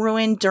scene was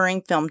ruined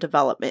during film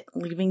development,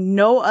 leaving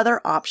no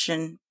other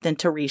option than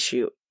to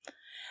reshoot.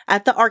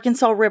 At the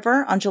Arkansas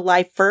River on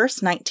July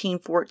 1st,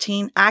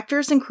 1914,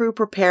 actors and crew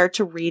prepared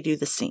to redo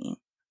the scene.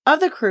 Of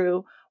the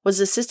crew was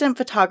assistant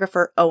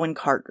photographer Owen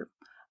Carter.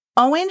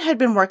 Owen had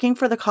been working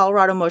for the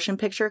Colorado Motion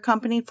Picture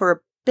Company for a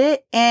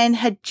bit and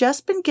had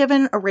just been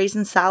given a raise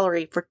in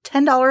salary for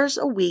 $10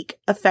 a week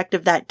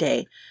effective that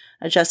day,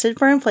 adjusted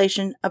for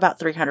inflation, about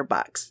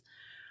 $300.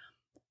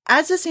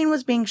 As the scene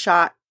was being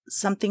shot,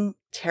 something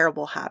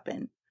terrible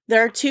happened.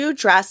 There are 2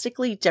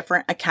 drastically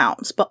different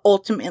accounts, but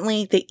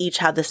ultimately they each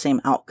had the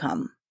same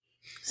outcome.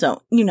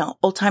 So, you know,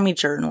 old-timey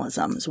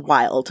journalism is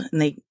wild,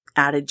 and they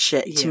added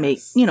shit to make,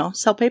 Yes.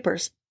 sell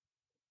papers.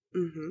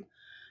 Mm-hmm.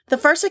 The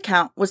first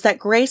account was that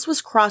Grace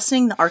was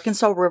crossing the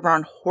Arkansas River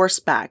on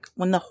horseback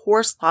when the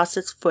horse lost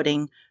its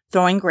footing,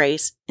 throwing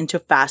Grace into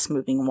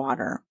fast-moving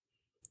water.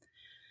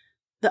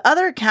 The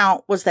other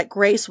account was that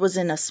Grace was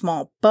in a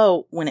small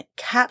boat when it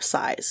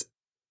capsized,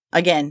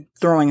 again,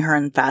 throwing her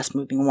in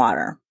fast-moving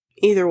water.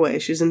 Either way,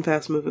 she's in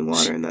fast-moving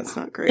water, and that's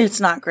not great. It's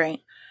not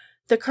great.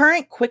 The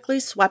current quickly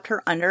swept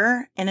her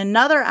under, and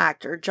another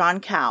actor, John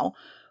Cow,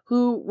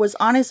 who was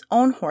on his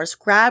own horse,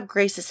 grabbed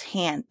Grace's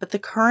hand, but the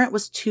current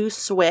was too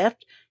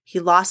swift. He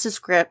lost his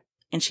grip,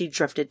 and she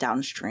drifted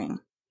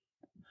downstream.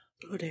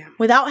 Oh, damn.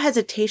 Without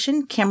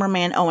hesitation,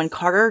 cameraman Owen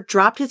Carter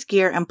dropped his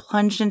gear and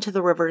plunged into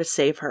the river to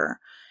save her.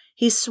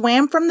 He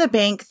swam from the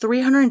bank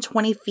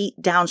 320 feet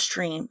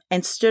downstream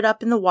and stood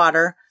up in the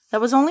water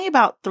that was only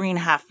about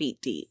 3.5 feet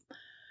deep.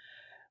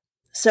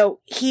 So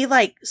he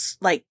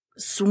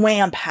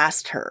swam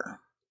past her.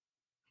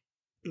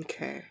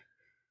 Okay.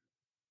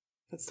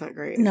 That's not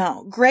great.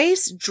 No,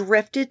 Grace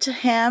drifted to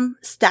him,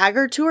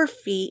 staggered to her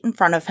feet in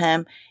front of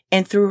him,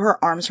 and threw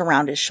her arms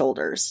around his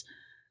shoulders.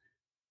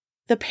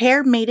 The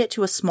pair made it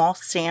to a small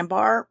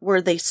sandbar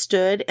where they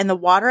stood, and the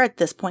water at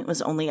this point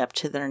was only up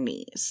to their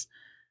knees.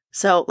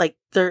 So,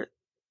 they're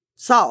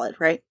solid,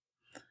 right?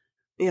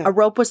 Yeah. A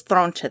rope was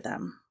thrown to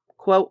them.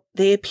 Quote,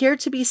 they appeared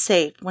to be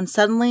safe when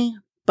suddenly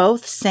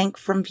both sank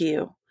from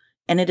view,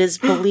 and it is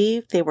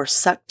believed they were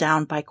sucked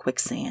down by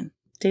quicksand.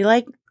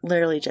 They,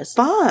 literally just...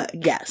 Fuck.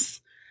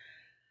 Yes.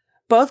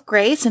 Both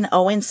Grace and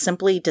Owen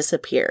simply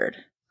disappeared.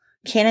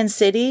 Cannon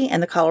City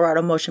and the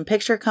Colorado Motion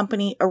Picture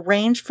Company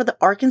arranged for the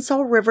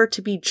Arkansas River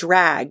to be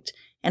dragged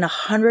and a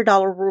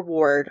 $100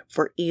 reward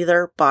for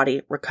either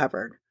body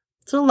recovered.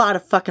 It's a lot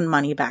of fucking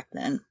money back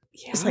then.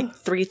 Yeah. It's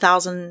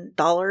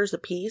 $3,000 a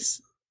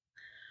piece.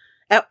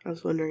 I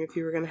was wondering if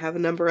you were going to have a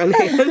number on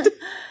hand.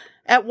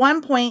 At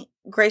one point,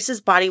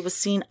 Grace's body was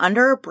seen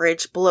under a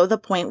bridge below the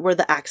point where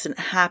the accident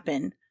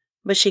happened,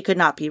 but she could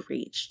not be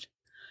reached.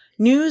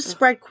 News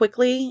spread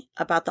quickly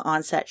about the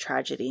onset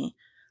tragedy,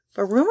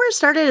 but rumors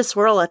started to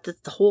swirl that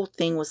the whole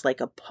thing was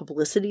like a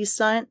publicity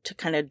stunt to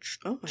kind of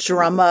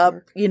drum up,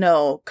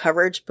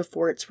 coverage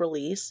before its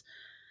release.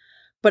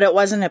 But it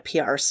wasn't a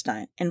PR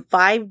stunt, and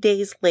 5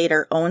 days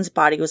later, Owen's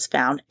body was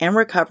found and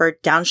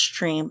recovered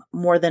downstream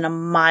more than a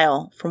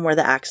mile from where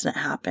the accident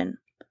happened.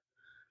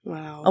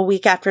 Wow. A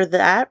week after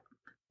that,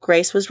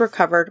 Grace was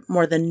recovered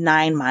more than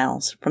 9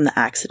 miles from the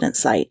accident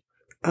site.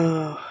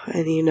 Oh,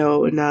 and it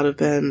would not have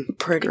been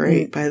Pretty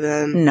great by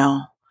then.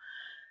 No.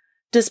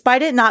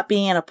 Despite it not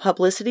being a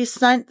publicity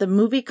stunt, the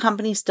movie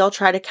company still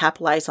tried to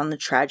capitalize on the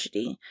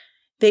tragedy.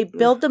 They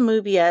billed the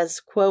movie as,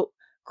 quote,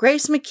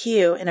 Grace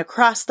McHugh in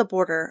Across the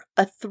Border,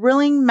 a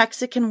thrilling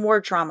Mexican war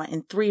drama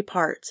in 3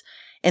 parts,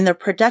 in the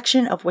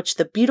production of which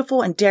the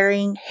beautiful and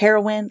daring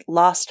heroine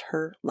lost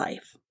her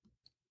life.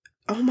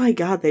 Oh my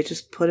God, they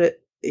just put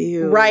it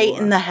right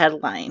in the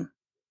headline.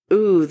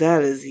 Ooh,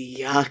 that is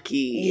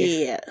yucky.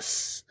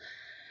 Yes.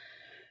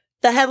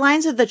 The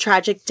headlines of the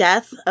tragic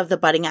death of the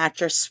budding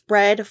actress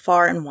spread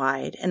far and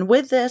wide, and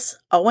with this,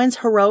 Owen's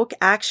heroic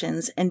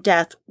actions and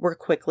death were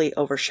quickly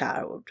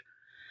overshadowed.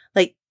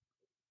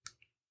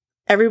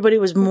 Everybody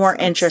was more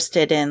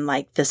interested in,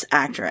 this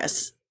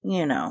actress,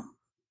 Yeah.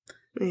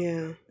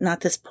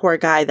 not this poor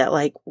guy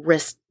that,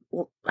 risked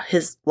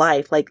his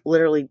life,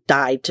 literally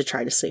died to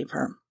try to save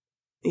her.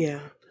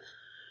 Yeah.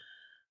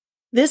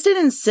 This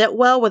didn't sit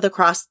well with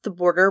Across the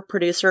Border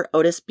producer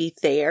Otis B.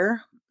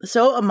 Thayer.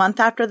 So a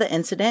month after the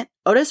incident,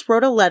 Otis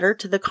wrote a letter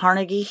to the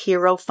Carnegie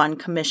Hero Fund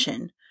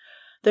Commission.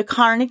 The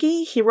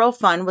Carnegie Hero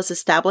Fund was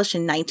established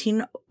in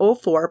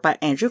 1904 by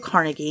Andrew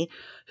Carnegie,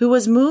 who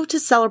was moved to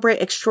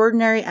celebrate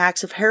extraordinary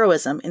acts of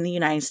heroism in the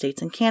United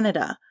States and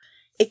Canada.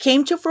 It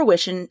came to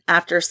fruition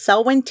after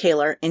Selwyn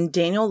Taylor and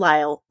Daniel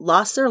Lyle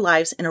lost their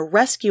lives in a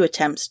rescue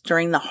attempt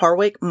during the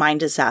Harwick mine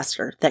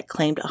disaster that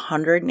claimed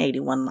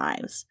 181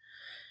 lives.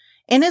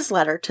 In his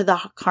letter to the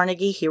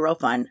Carnegie Hero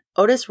Fund,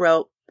 Otis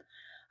wrote,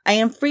 I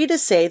am free to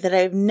say that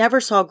I never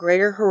saw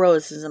greater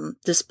heroism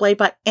displayed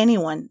by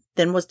anyone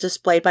than was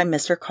displayed by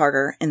Mr.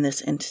 Carter in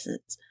this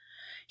instance.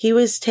 He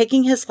was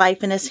taking his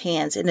life in his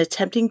hands and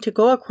attempting to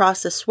go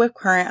across the swift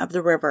current of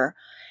the river,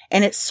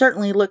 and it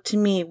certainly looked to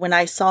me when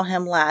I saw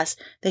him last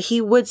that he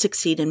would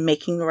succeed in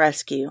making the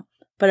rescue,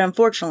 but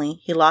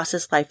unfortunately he lost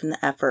his life in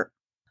the effort.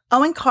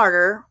 Owen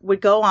Carter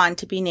would go on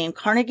to be named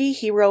Carnegie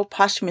Hero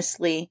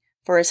posthumously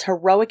for his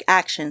heroic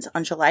actions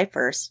on July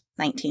 1st,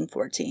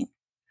 1914.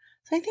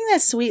 So I think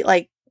that's sweet,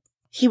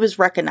 he was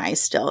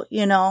recognized still,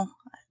 Yeah.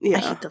 I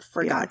hate the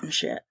forgotten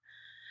shit.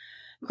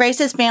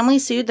 Grace's family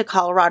sued the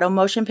Colorado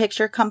Motion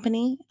Picture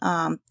Company.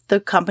 The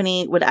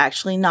company would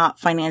actually not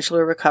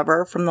financially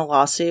recover from the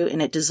lawsuit,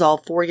 and it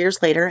dissolved 4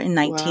 years later in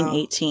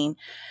 1918,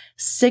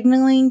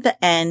 signaling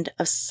the end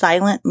of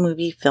silent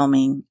movie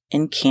filming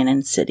in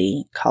Cannon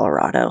City,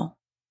 Colorado.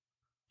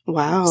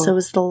 Wow.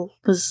 So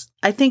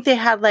I think they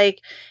had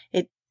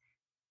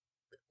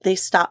they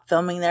stopped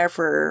filming there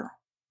for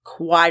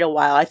quite a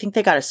while. I think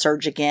they got a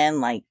surge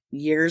again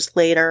years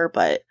later,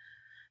 but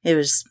it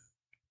was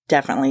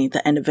definitely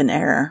the end of an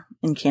era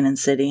in Cannon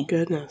City.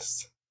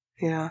 Goodness.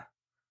 Yeah.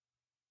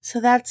 So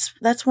that's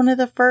one of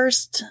the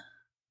first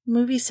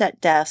movie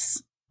set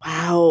deaths.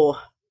 Wow.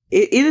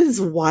 It is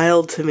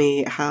wild to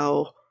me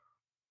how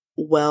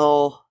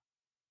well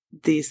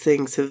these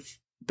things have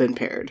been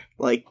paired.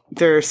 Like,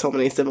 there are so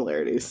many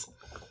similarities.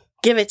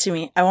 Give it to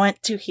me. I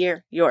want to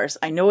hear yours.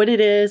 I know what it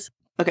is.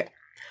 Okay.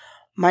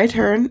 My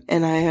turn,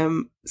 and I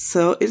am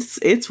so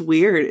it's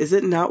weird. Is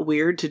it not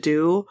weird to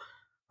do?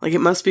 Like, it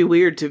must be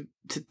weird to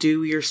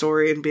do your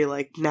story and be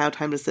like, now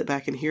time to sit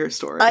back and hear a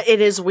story.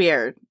 It is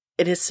weird.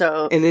 It is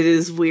so... And it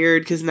is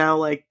weird because now,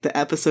 like, the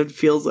episode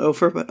feels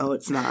over, but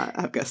it's not.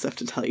 I've got stuff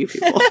to tell you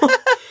people.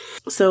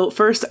 So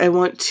first, I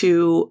want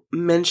to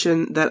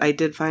mention that I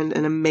did find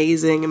an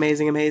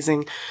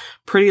amazing,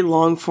 pretty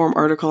long-form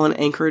article in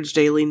Anchorage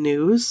Daily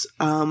News,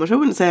 which I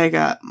wouldn't say I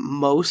got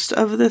most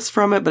of this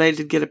from it, but I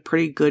did get a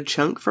pretty good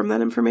chunk from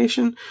that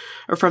information,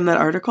 or from that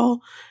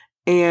article.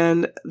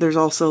 And there's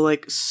also,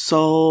 like,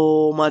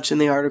 so much in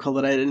the article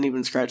that I didn't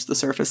even scratch the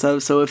surface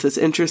of. So if this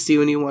interests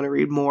you and you want to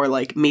read more,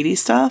 like, meaty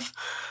stuff,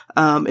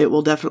 it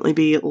will definitely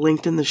be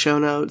linked in the show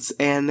notes.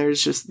 And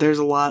there's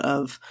a lot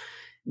of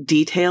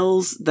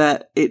details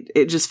that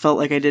it just felt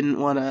like I didn't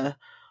want to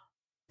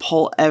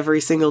pull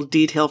every single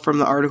detail from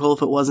the article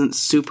if it wasn't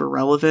super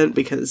relevant,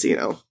 because, you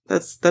know,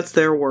 that's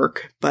their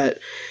work. But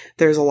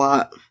there's a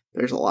lot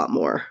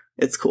more.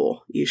 It's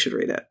cool. You should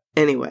read it.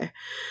 Anyway,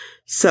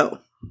 so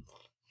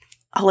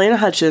Halyna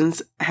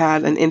Hutchins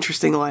had an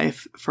interesting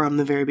life from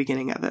the very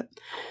beginning of it.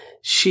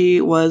 She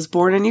was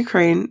born in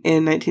Ukraine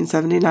in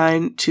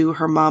 1979 to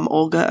her mom,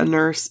 Olga, a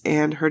nurse,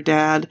 and her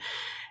dad,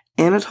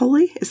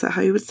 Anatoly. Is that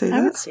how you would say that?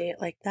 I would say it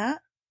like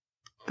that.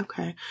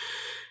 Okay.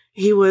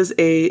 He was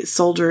a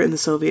soldier in the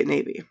Soviet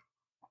Navy.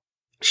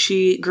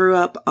 She grew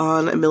up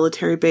on a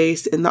military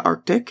base in the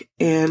Arctic,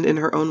 and in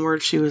her own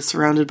words, she was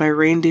surrounded by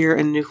reindeer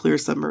and nuclear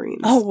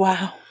submarines. Oh,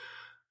 wow.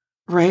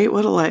 Right?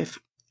 What a life.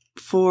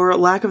 For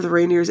lack of the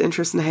reindeer's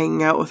interest in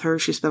hanging out with her,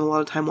 she spent a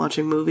lot of time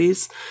watching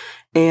movies,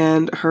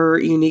 and her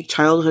unique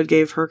childhood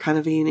gave her kind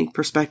of a unique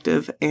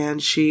perspective,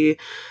 and she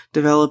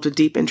developed a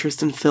deep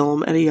interest in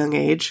film at a young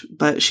age,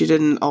 but she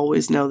didn't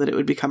always know that it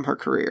would become her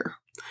career.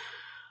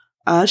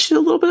 She did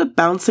a little bit of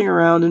bouncing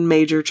around and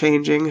major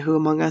changing. Who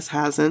among us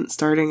hasn't?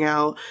 Starting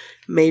out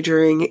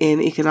majoring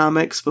in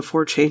economics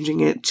before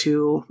changing it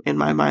to, in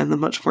my mind, the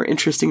much more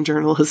interesting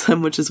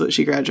journalism, which is what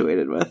she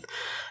graduated with,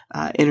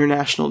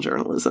 international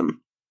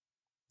journalism.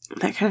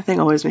 That kind of thing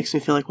always makes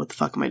me feel like, what the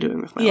fuck am I doing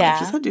with my life?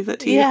 Does that do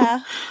that to you? Yeah.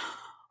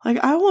 Like,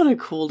 I want a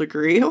cool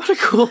degree. I want a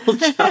cool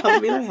job.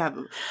 I mean,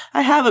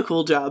 I have a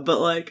cool job,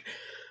 but, like,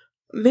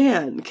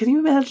 man, can you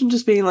imagine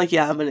just being like,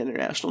 yeah, I'm an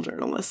international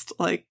journalist?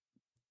 Like,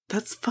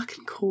 that's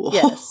fucking cool.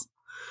 Yes.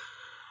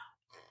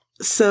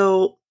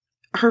 So,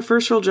 her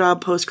first real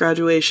job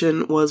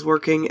post-graduation was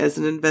working as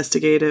an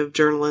investigative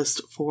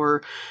journalist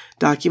for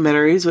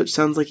documentaries, which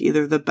sounds like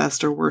either the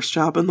best or worst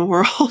job in the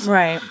world.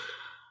 Right.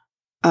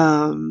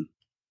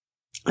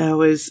 I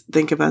always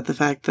think about the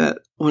fact that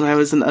when I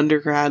was an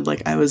undergrad,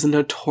 like, I was a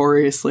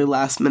notoriously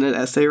last-minute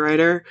essay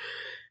writer,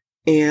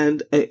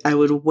 and I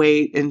would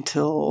wait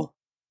until,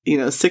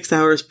 6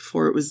 hours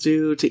before it was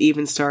due to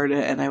even start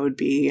it, and I would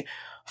be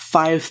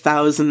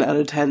 5,000 out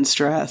of 10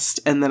 stressed,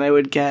 and then I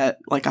would get,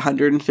 like,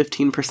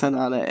 115%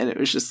 on it, and it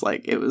was just,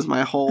 like, it was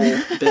my whole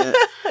bit.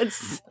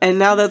 And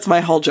now that's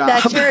my whole job.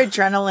 That's your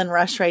adrenaline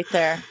rush right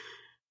there.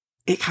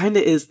 It kind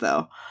of is,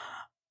 though.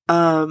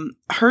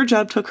 Her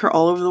job took her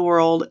all over the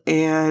world,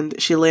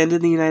 and she landed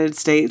in the United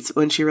States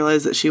when she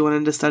realized that she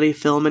wanted to study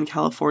film in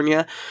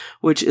California,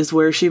 which is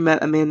where she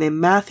met a man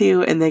named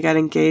Matthew, and they got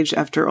engaged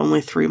after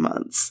only 3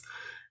 months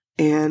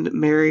and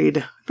married.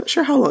 I'm not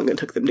sure how long it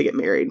took them to get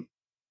married.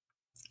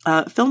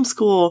 Film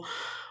school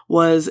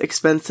was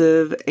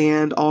expensive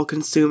and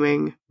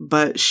all-consuming,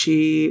 but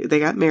they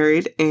got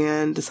married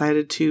and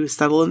decided to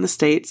settle in the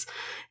States,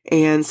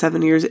 and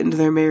 7 years into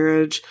their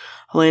marriage,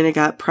 Halyna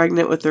got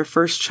pregnant with their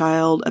first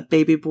child, a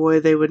baby boy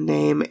they would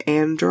name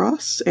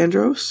Andros?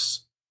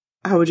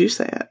 How would you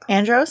say it?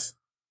 Andros?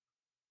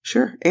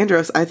 Sure,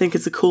 Andros. I think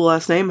it's a cool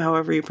last name,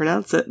 however you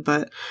pronounce it,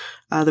 but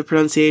the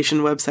pronunciation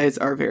websites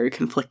are very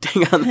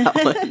conflicting on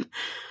that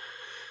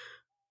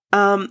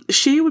one.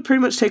 She would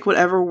pretty much take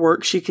whatever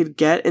work she could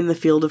get in the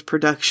field of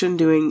production,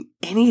 doing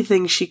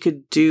anything she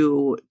could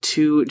do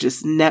to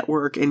just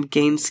network and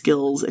gain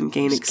skills and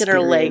gain experience. Get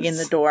her leg in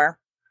the door.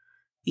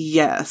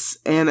 Yes.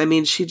 And I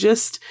mean,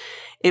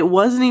 it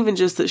wasn't even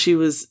just that she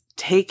was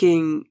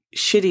taking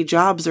shitty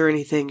jobs or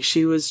anything.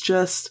 She was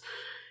just,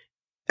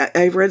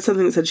 I read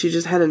something that said she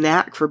just had a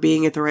knack for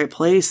being at the right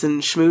place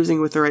and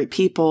schmoozing with the right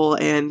people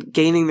and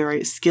gaining the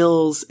right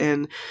skills.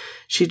 And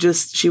she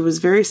was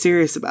very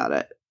serious about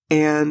it.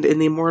 And in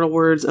the immortal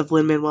words of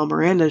Lin-Manuel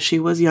Miranda, she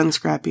was young,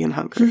 scrappy, and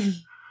hungry.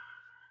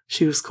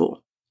 She was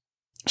cool.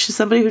 She's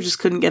somebody who just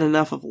couldn't get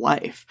enough of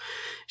life.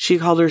 She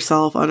called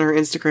herself on her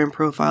Instagram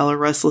profile a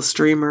restless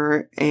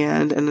dreamer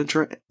and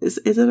is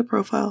it a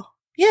profile?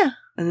 Yeah.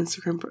 An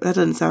Instagram that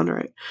doesn't sound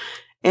right.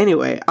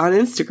 Anyway, on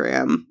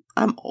Instagram,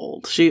 I'm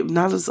old. She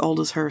not as old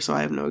as her, so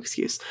I have no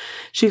excuse.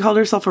 She called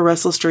herself a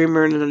restless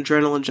dreamer and an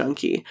adrenaline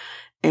junkie.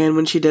 And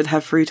when she did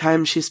have free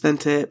time, she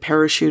spent it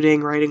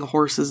parachuting, riding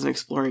horses, and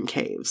exploring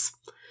caves.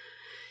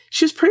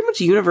 She was pretty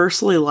much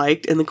universally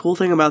liked, and the cool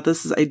thing about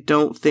this is I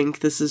don't think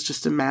this is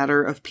just a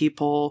matter of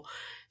people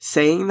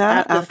saying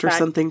that after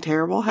something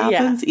terrible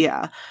happens.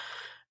 Yeah.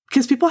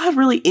 Because people had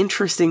really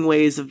interesting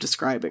ways of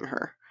describing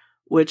her,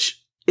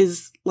 which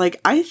is, like,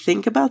 I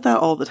think about that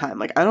all the time.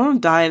 Like, I don't want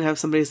to die and have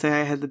somebody say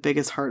I had the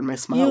biggest heart in my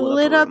smile. You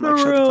lit up a room.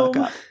 Shut the fuck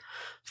up.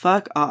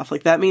 Fuck off.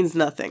 Like, that means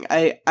nothing.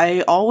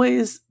 I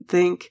always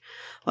think...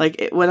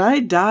 Like, when I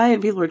die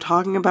and people are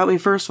talking about me,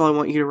 first of all, I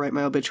want you to write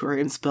my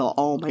obituary and spill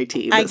all my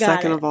tea. But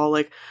second of all,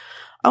 like,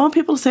 I want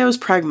people to say I was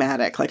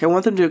pragmatic. Like, I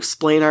want them to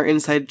explain our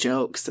inside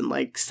jokes and,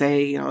 like,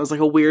 say, you know, I was like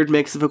a weird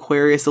mix of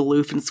Aquarius,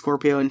 aloof, and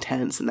Scorpio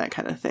intense and that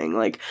kind of thing.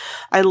 Like,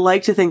 I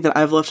like to think that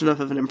I've left enough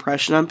of an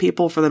impression on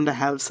people for them to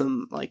have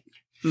some, like,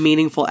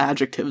 meaningful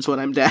adjectives when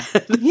I'm dead.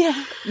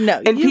 Yeah.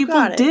 No, and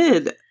people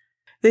did.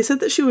 They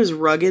said that she was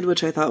rugged,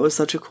 which I thought was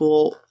such a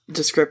cool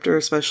descriptor,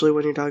 especially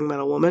when you're talking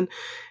about a woman.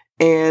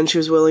 And she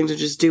was willing to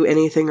just do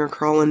anything or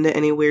crawl into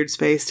any weird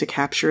space to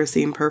capture a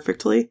scene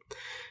perfectly.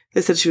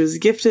 They said she was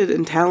gifted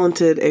and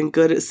talented and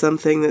good at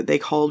something that they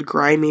called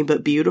grimy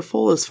but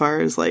beautiful as far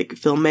as, like,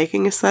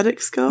 filmmaking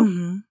aesthetics go.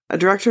 Mm-hmm. A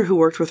director who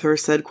worked with her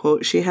said,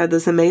 quote, she had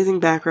this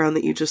amazing background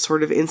that you just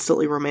sort of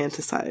instantly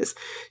romanticize.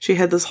 She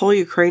had this whole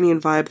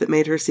Ukrainian vibe that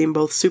made her seem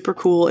both super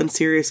cool and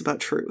serious about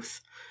truth.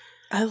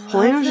 I love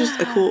Helena was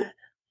just a cool...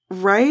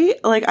 Right?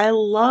 Like, I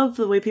love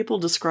the way people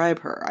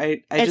describe her.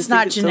 I just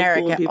think it's generic so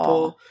cool when people...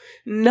 all.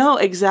 No,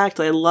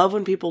 exactly. I love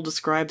when people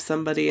describe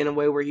somebody in a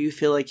way where you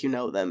feel like you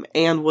know them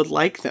and would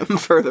like them,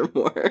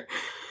 furthermore.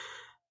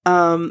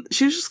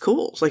 She was just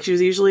cool. Like, she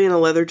was usually in a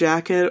leather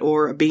jacket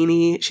or a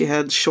beanie. She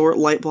had short,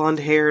 light blonde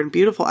hair and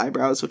beautiful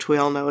eyebrows, which we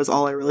all know is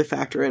all I really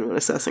factor in when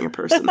assessing a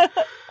person.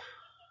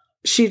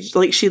 She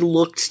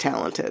looked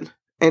talented.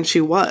 And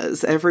she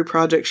was. Every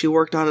project she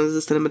worked on as a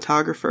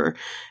cinematographer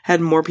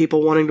had more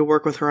people wanting to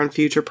work with her on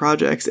future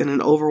projects in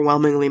an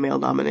overwhelmingly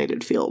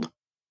male-dominated field.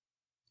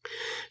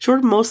 She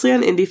worked mostly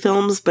on indie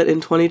films, but in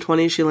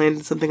 2020 she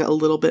landed something a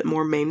little bit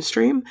more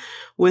mainstream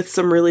with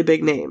some really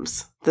big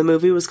names. The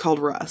movie was called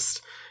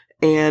Rust,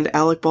 and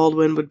Alec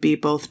Baldwin would be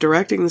both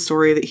directing the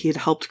story that he had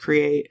helped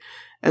create,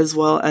 as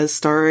well as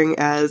starring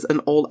as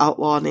an old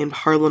outlaw named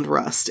Harland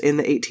Rust in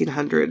the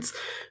 1800s,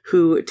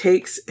 who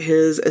takes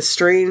his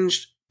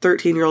estranged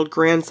 13-year-old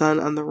grandson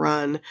on the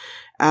run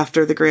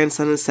after the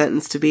grandson is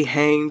sentenced to be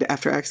hanged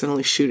after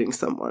accidentally shooting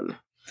someone,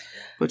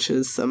 which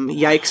is some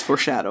yikes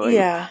foreshadowing.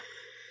 Yeah.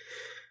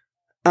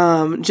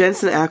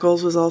 Jensen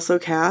Ackles was also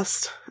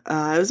cast.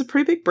 It was a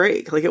pretty big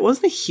break. Like, it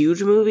wasn't a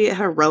huge movie. It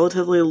had a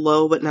relatively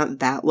low, but not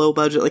that low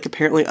budget. Like,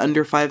 apparently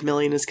under $5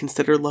 million is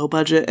considered low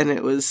budget, and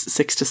it was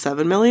 $6 to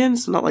 $7 million.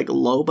 So not like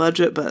low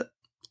budget, but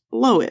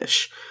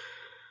low-ish.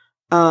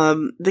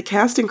 The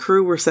cast and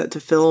crew were set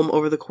to film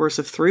over the course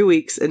of 3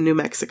 weeks in New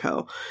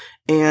Mexico,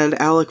 and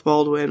Alec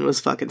Baldwin was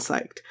fucking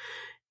psyched.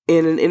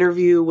 In an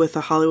interview with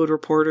The Hollywood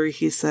Reporter,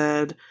 he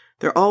said,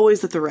 "They're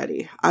always at the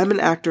ready. I'm an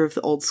actor of the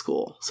old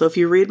school. So if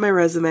you read my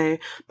resume,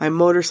 my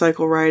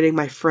motorcycle riding,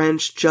 my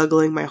French,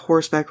 juggling, my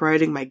horseback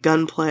riding, my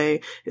gunplay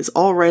is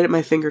all right at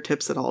my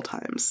fingertips at all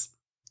times."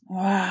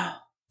 Wow.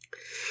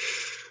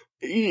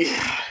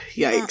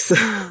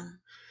 Yikes.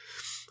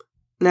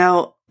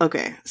 Now,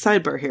 okay,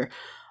 sidebar here.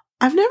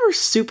 I've never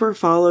super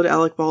followed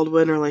Alec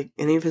Baldwin or, like,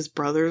 any of his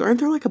brothers.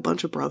 Aren't there, like, a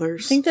bunch of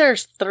brothers? I think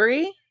there's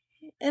 3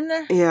 in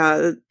there.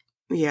 Yeah.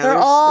 They're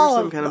all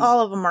of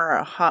them are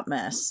a hot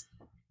mess.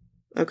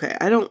 Okay,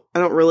 I don't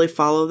really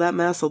follow that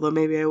mess, although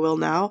maybe I will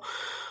now.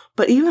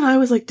 But even I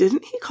was like,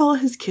 didn't he call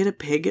his kid a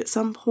pig at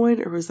some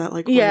point, or was that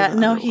like? Yeah,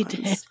 no, he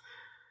did.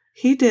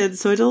 He did.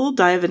 So I did a little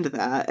dive into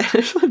that.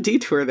 There's a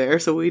detour there,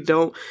 so we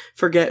don't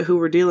forget who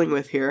we're dealing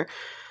with here.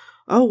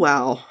 Oh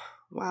wow.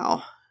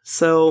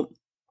 So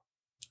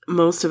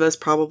most of us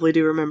probably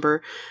do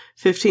remember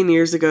 15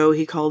 years ago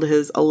he called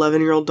his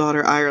 11-year-old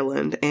daughter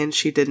Ireland, and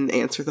she didn't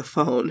answer the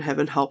phone.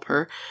 Heaven help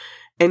her.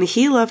 And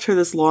he left her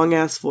this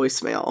long-ass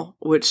voicemail,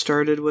 which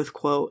started with,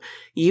 quote,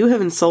 "You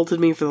have insulted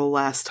me for the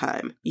last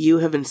time. You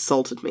have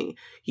insulted me.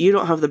 You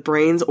don't have the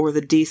brains or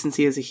the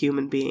decency as a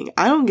human being.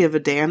 I don't give a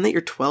damn that you're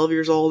 12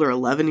 years old or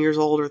 11 years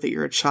old or that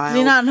you're a child." Does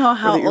he not know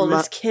how old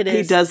his kid is?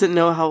 He doesn't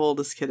know how old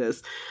his kid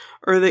is.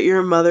 Or that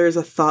your mother is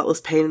a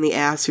thoughtless pain in the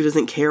ass who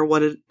doesn't care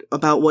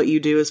about what you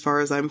do as far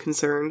as I'm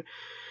concerned.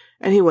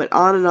 And he went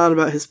on and on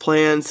about his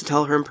plans to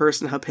tell her in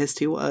person how pissed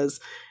he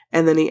was.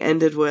 And then he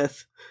ended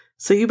with,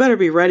 "So you better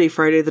be ready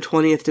Friday the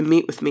 20th to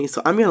meet with me,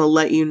 so I'm going to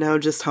let you know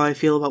just how I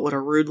feel about what a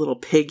rude little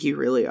pig you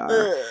really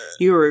are.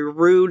 You're a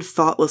rude,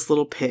 thoughtless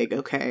little pig,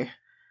 okay?"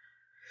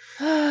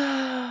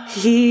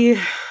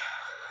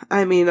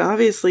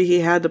 Obviously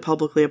he had to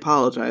publicly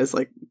apologize.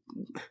 Like,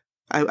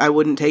 I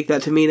wouldn't take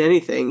that to mean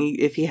anything.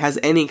 If he has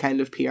any kind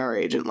of PR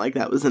agent, like,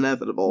 that was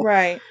inevitable.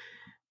 Right.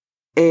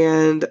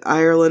 And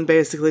Ireland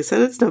basically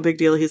said it's no big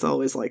deal. He's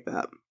always like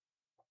that.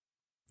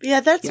 Yeah,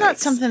 that's not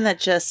something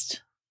that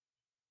just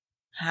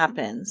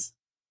happens.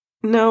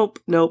 Nope.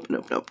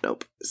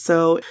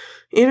 So,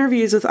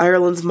 interviews with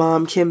Ireland's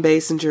mom, Kim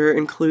Basinger,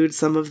 include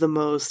some of the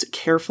most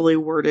carefully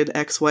worded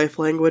ex-wife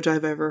language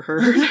I've ever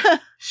heard.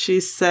 She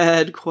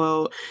said,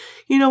 quote,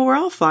 we're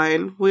all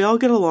fine. We all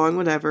get along,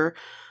 whatever.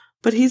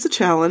 But he's a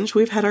challenge.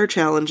 We've had our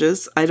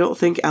challenges. I don't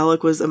think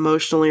Alec was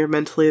emotionally or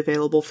mentally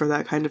available for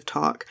that kind of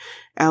talk.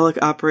 Alec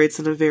operates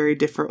in a very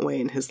different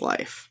way in his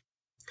life.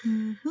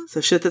 Mm-hmm.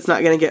 So shit that's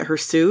not going to get her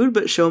sued,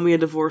 but show me a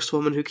divorced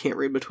woman who can't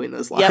read between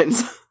those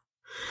lines. Yep.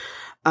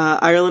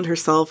 Ireland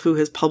herself, who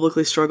has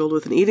publicly struggled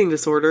with an eating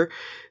disorder,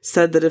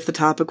 said that if the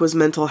topic was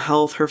mental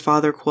health, her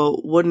father,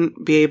 quote,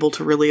 wouldn't be able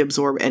to really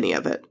absorb any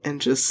of it.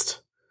 And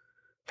just,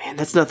 man,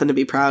 that's nothing to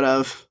be proud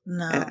of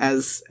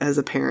as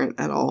a parent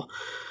at all.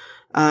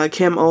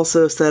 Kim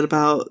also said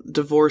about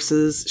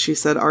divorces, she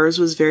said, ours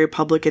was very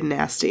public and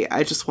nasty.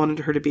 I just wanted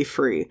her to be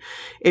free.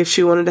 If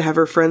she wanted to have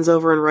her friends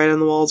over and write on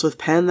the walls with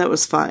pen, that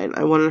was fine.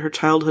 I wanted her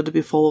childhood to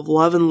be full of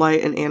love and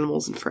light and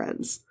animals and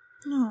friends.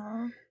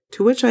 Aww.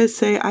 To which I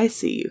say, I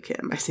see you,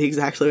 Kim. I see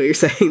exactly what you're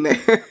saying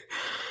there.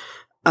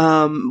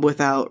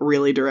 Without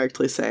really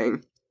directly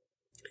saying.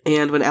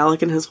 And when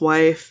Alec and his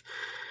wife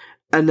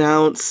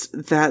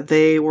announced that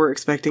they were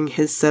expecting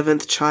his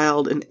 7th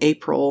child in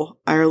April,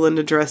 Ireland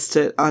addressed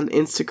it on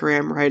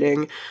Instagram,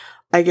 writing,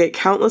 I get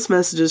countless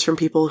messages from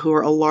people who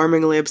are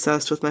alarmingly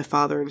obsessed with my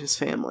father and his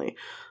family.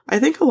 I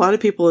think a lot of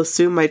people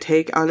assume my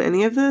take on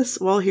any of this.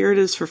 Well, here it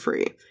is for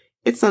free.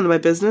 It's none of my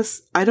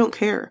business. I don't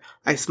care.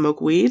 I smoke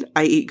weed,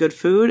 I eat good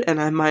food,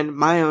 and I mind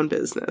my own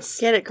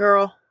business. Get it,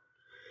 girl.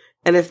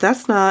 And if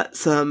that's not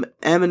some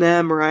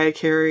Eminem, Mariah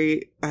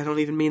Carey, I don't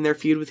even mean their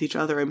feud with each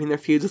other, I mean their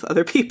feuds with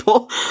other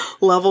people,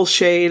 level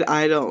shade,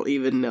 I don't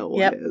even know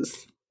what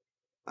is.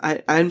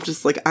 I'm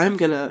just like, I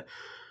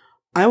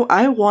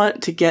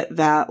want to get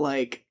that,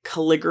 like,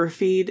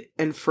 calligraphied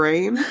and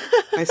framed.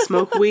 I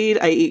smoke weed,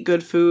 I eat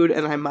good food,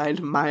 and I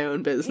mind my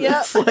own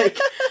business. Yep. Like,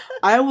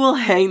 I will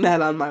hang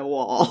that on my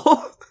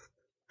wall.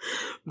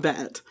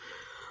 Bet.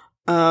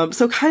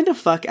 So kind of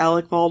fuck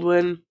Alec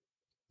Baldwin.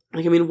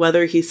 Like, I mean,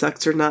 whether he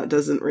sucks or not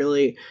doesn't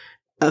really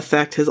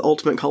affect his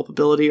ultimate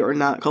culpability or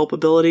not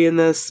culpability in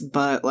this,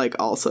 but, like,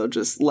 also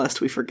just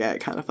lest we forget,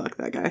 kind of fuck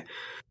that guy.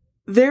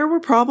 There were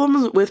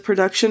problems with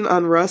production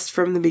on Rust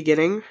from the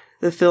beginning.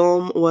 The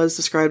film was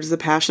described as a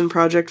passion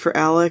project for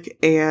Alec,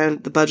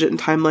 and the budget and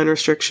timeline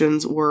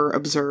restrictions were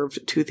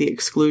observed to the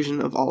exclusion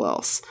of all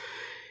else.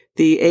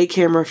 The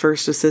A-camera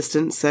first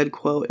assistant said,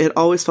 quote, it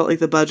always felt like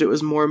the budget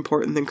was more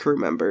important than crew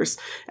members.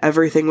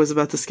 Everything was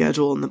about the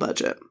schedule and the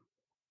budget.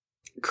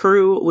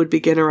 Crew would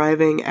begin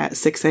arriving at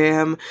 6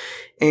 a.m.,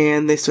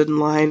 and they stood in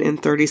line in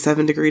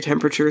 37-degree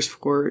temperatures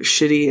for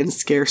shitty and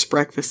scarce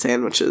breakfast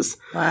sandwiches.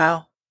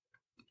 Wow.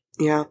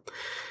 Yeah.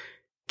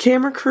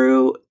 Camera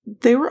crew,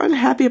 they were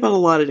unhappy about a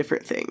lot of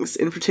different things.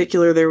 In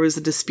particular, there was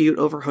a dispute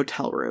over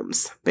hotel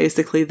rooms.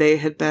 Basically, they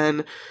had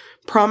been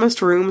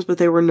promised rooms, but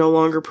they were no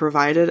longer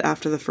provided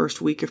after the first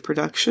week of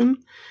production.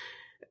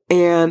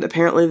 And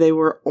apparently they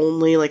were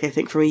only, like, I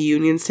think from a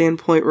union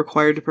standpoint,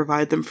 required to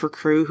provide them for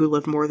crew who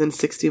lived more than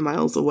 60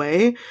 miles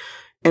away.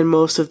 And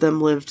most of them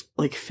lived,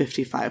 like,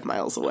 55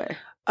 miles away.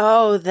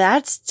 Oh,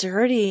 that's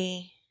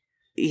dirty.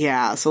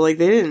 Yeah, so, like,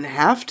 they didn't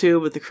have to,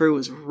 but the crew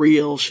was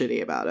real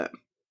shitty about it.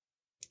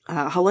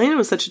 Helena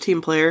was such a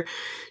team player,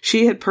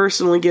 she had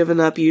personally given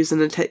up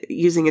using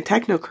a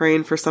techno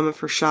crane for some of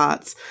her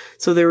shots,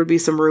 so there would be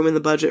some room in the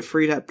budget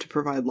freed up to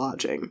provide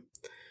lodging.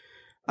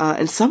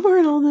 And somewhere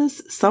in all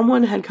this,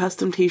 someone had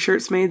custom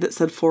t-shirts made that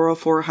said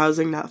 404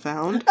 housing not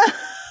found.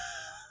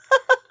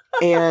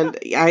 And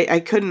I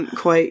couldn't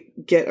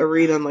quite get a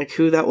read on, like,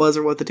 who that was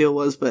or what the deal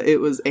was, but it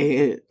was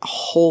a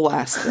whole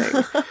ass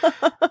thing.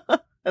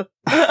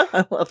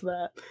 I love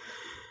that.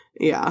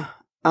 Yeah.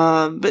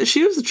 But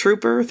she was a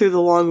trooper through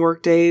the long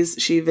work days.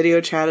 She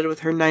video chatted with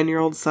her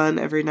 9-year-old son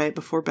every night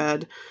before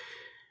bed.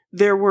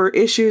 There were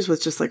issues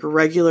with just, like,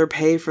 regular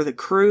pay for the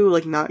crew,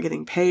 like, not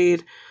getting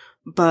paid.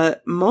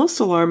 But most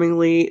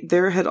alarmingly,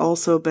 there had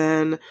also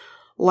been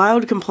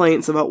loud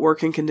complaints about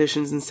working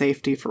conditions and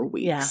safety for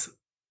weeks. Yeah.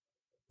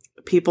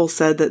 People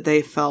said that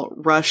they felt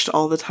rushed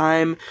all the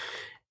time,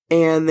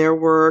 and there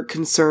were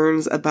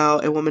concerns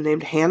about a woman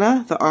named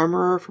Hannah, the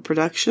armorer for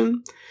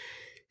production.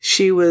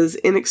 She was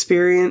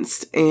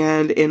inexperienced,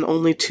 and in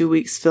only 2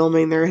 weeks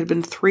filming, there had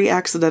been 3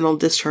 accidental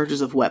discharges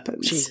of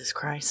weapons. Jesus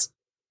Christ.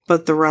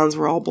 But the rounds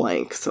were all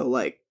blank, so,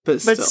 like, But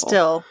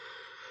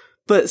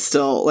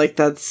still, like,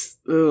 that's,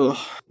 ugh.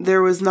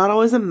 There was not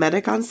always a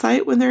medic on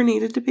site when there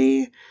needed to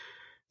be.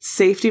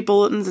 Safety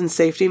bulletins and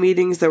safety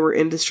meetings that were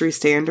industry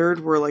standard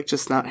were, like,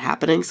 just not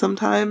happening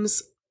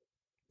sometimes.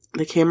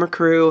 The camera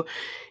crew,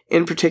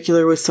 in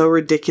particular, was so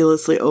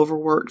ridiculously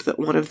overworked that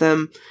one of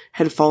them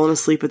had fallen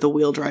asleep at the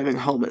wheel driving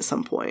home at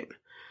some point.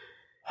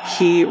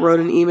 He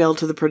wrote an email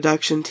to the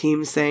production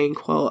team saying,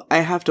 quote, I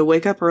have to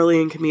wake up early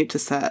and commute to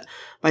set.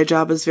 My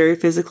job is very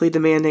physically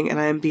demanding, and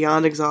I am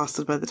beyond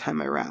exhausted by the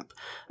time I wrap.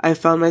 I have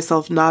found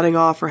myself nodding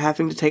off or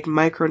having to take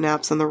micro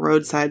naps on the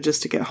roadside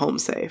just to get home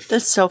safe.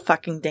 That's so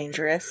fucking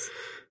dangerous.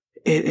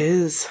 It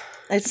is.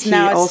 It's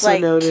now, it's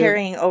like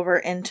carrying over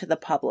into the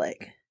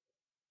public.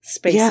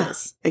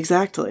 spaces. Yeah,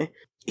 exactly.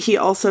 He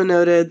also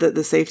noted that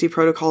the safety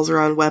protocols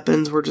around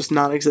weapons were just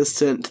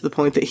non-existent to the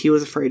point that he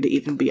was afraid to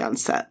even be on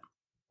set.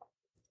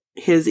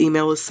 His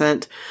email was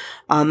sent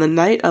on the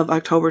night of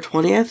October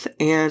 20th,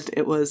 and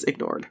it was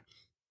ignored.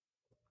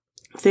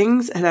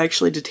 Things had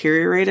actually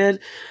deteriorated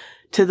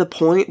to the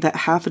point that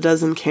half a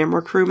dozen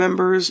camera crew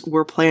members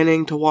were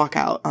planning to walk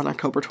out on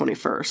October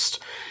 21st.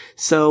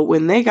 So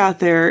when they got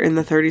there in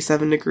the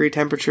 37-degree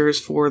temperatures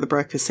for the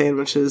breakfast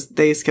sandwiches,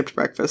 they skipped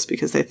breakfast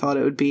because they thought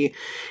it would be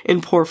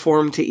in poor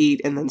form to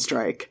eat and then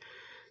strike.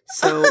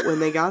 So when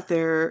they got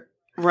there,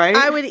 right?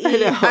 I would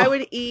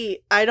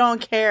eat. I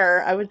don't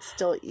care. I would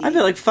still eat. I'd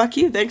be like, fuck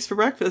you. Thanks for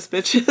breakfast,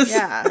 bitches.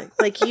 Yeah.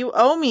 Like, you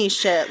owe me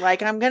shit.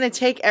 Like, I'm going to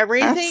take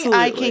everything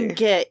I can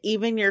get,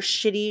 even your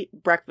shitty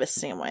breakfast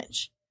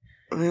sandwich.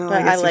 Well,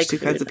 but I guess there's like two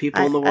food. kinds of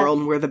people in the world,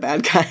 and we're the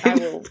bad kind. I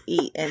will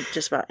eat and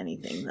just about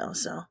anything, though,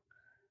 so.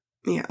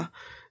 Yeah.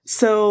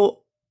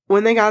 So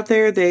when they got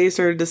there, they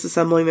started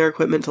disassembling their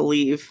equipment to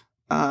leave.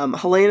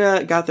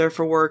 Helena got there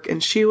for work,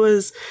 and she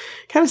was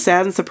kind of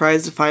sad and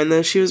surprised to find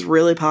this. She was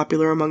really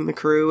popular among the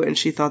crew, and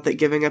she thought that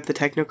giving up the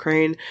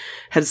technocrane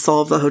had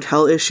solved the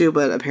hotel issue,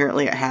 but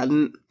apparently it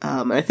hadn't.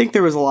 I think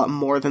there was a lot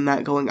more than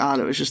that going on.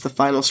 It was just the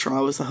final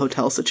straw was the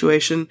hotel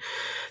situation.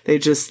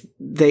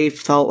 They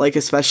felt like,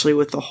 especially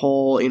with the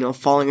whole,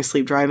 falling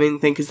asleep driving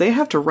thing, because they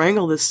have to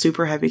wrangle this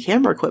super heavy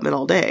camera equipment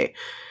all day.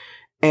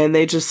 And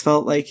they just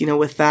felt like,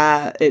 with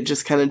that, it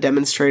just kind of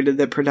demonstrated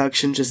that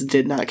production just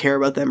did not care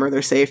about them or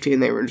their safety,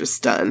 and they were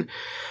just done.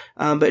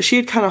 But she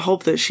had kind of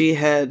hoped that she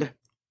had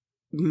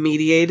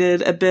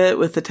mediated a bit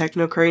with the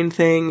technocrane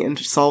thing and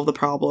solved the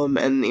problem,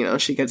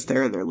 and, she gets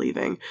there and they're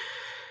leaving.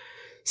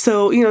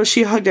 So,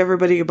 she hugged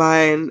everybody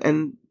goodbye,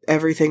 and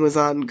everything was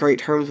on great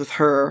terms with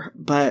her,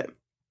 but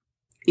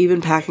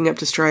even packing up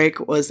to strike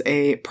was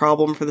a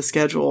problem for the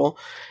schedule.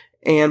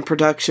 And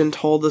production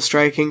told the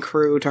striking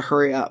crew to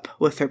hurry up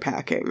with their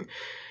packing.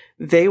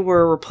 They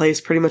were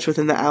replaced pretty much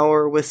within the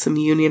hour with some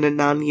union and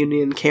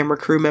non-union camera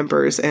crew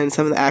members, and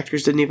some of the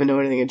actors didn't even know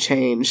anything had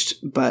changed,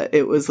 but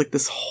it was like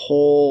this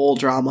whole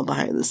drama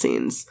behind the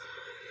scenes.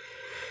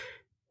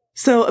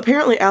 So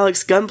apparently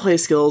Alec's gunplay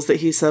skills that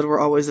he said were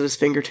always at his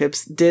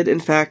fingertips did in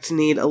fact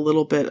need a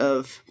little bit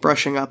of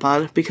brushing up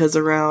on, because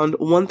around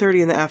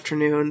 1:30 in the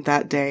afternoon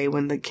that day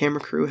when the camera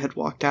crew had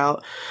walked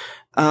out,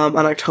 on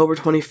October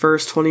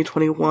 21st,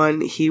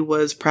 2021, he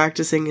was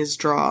practicing his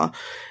draw,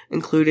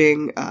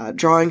 including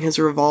drawing his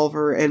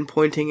revolver and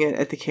pointing it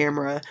at the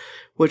camera,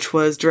 which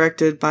was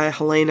directed by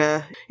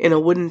Helena in a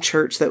wooden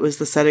church that was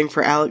the setting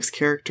for Alec's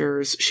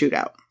character's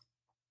shootout.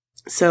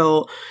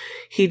 So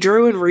he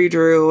drew and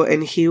redrew,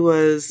 and he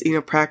was,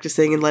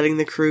 practicing and letting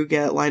the crew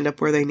get lined up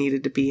where they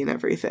needed to be and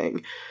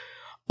everything.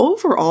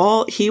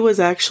 Overall, he was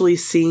actually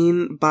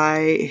seen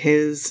by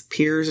his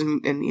peers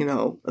and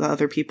the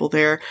other people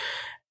there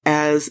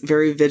as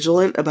very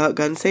vigilant about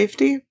gun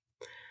safety.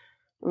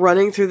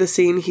 Running through the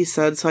scene, he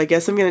said, "So I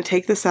guess I'm going to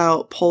take this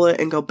out, pull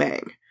it, and go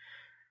bang."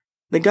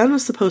 The gun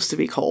was supposed to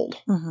be cold.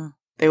 Mm-hmm.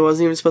 It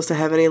wasn't even supposed to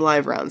have any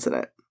live rounds in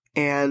it.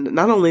 And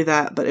not only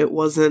that, but it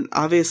wasn't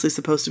obviously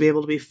supposed to be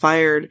able to be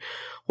fired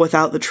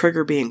without the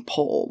trigger being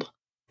pulled.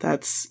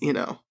 That's,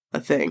 a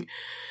thing.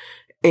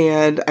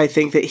 And I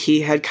think that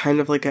he had kind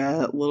of like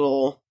a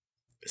little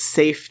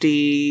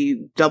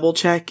safety double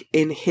check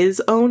in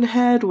his own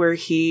head where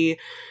he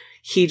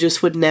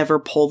just would never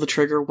pull the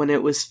trigger when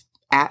it was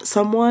at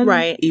someone.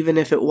 Right. Even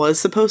if it was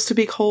supposed to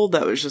be cold,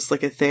 that was just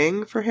like a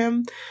thing for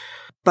him.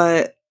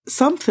 But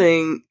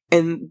something,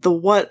 and the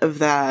what of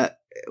that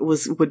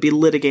would be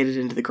litigated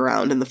into the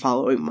ground in the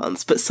following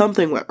months, but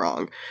something went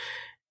wrong.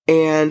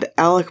 And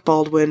Alec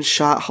Baldwin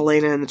shot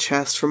Helena in the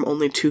chest from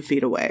only 2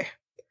 feet away,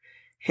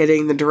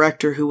 hitting the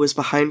director who was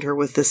behind her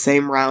with the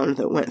same round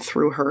that went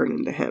through her and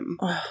into him.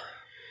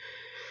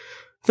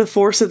 The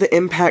force of the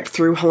impact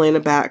threw Helena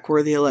back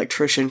where the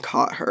electrician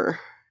caught her,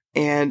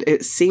 and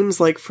it seems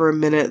like for a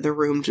minute the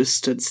room just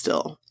stood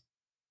still.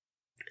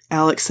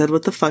 Alex said,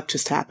 "What the fuck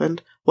just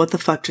happened? What the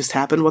fuck just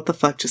happened? What the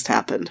fuck just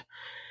happened?"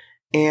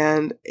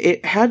 And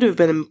it had to have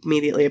been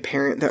immediately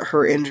apparent that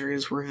her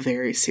injuries were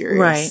very serious.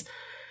 Right.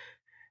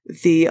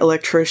 The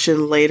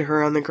electrician laid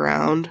her on the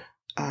ground.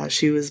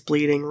 She was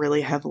bleeding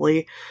really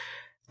heavily.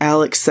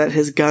 Alex set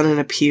his gun in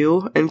a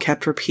pew and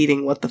kept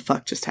repeating, "What the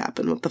fuck just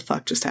happened? What the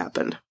fuck just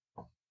happened?"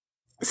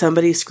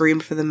 Somebody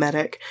screamed for the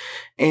medic,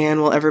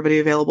 and while everybody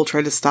available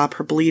tried to stop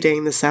her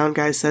bleeding, the sound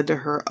guy said to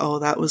her, "Oh,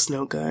 that was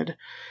no good."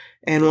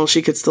 And while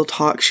she could still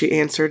talk, she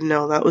answered,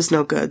 "No, that was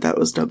no good. That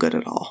was no good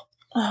at all."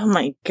 Oh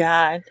my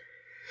God.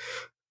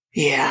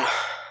 Yeah.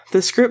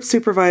 The script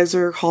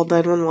supervisor called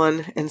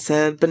 911 and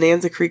said,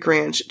 "Bonanza Creek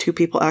Ranch, 2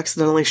 people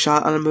accidentally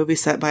shot on a movie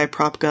set by a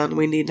prop gun.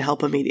 We need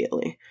help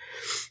immediately."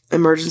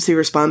 Emergency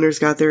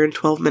responders got there in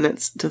 12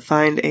 minutes to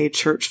find a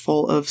church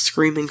full of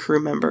screaming crew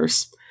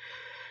members.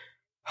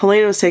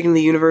 Helena was taken to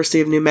the University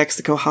of New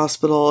Mexico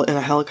Hospital in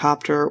a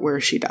helicopter where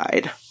she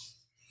died.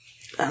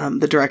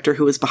 The director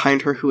who was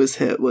behind her who was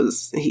hit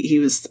he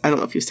was, I don't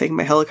know if he was taken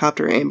by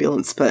helicopter or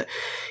ambulance, but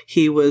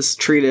he was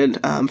treated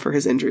for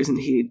his injuries and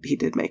he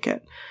did make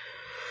it.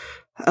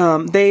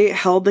 They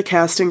held the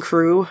cast and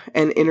crew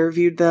and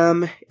interviewed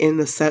them in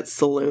the set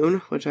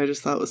saloon, which I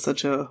just thought was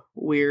such a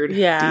weird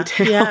detail.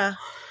 Yeah.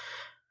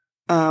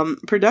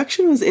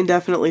 Production was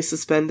indefinitely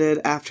suspended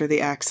after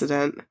the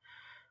accident.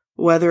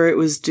 Whether it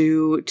was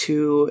due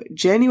to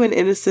genuine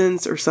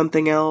innocence or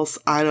something else,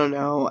 I don't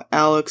know.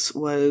 Alex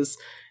was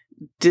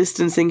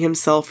distancing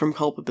himself from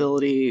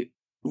culpability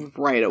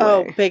right away.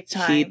 Oh, big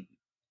time.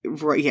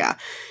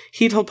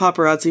 He told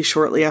paparazzi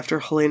shortly after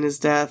Helena's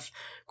death,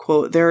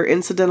 quote, "There are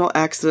incidental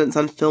accidents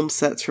on film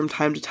sets from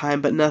time to time,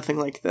 but nothing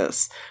like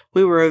this.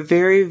 We were a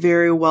very,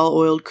 very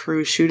well-oiled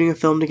crew shooting a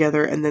film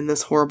together, and then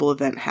this horrible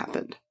event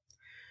happened."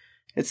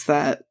 It's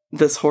that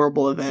this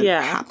horrible event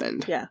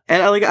happened. Yeah.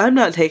 And I'm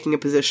not taking a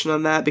position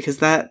on that because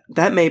that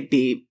may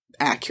be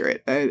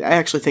accurate. I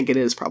actually think it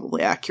is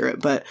probably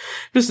accurate, but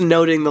just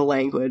noting the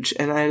language.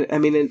 And I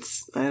mean,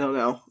 I don't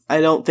know. I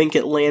don't think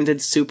it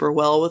landed super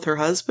well with her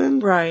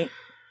husband. Right.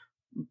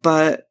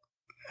 But,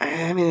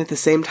 I mean, at the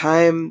same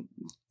time,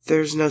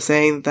 there's no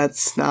saying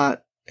that's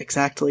not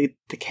exactly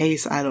the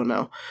case. I don't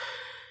know.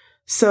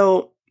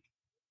 So,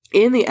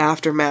 in the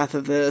aftermath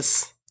of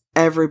this,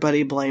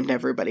 everybody blamed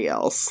everybody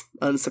else,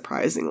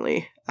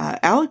 unsurprisingly.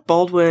 Alec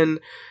Baldwin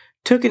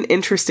took an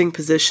interesting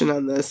position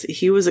on this.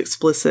 He was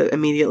explicit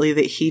immediately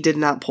that he did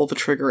not pull the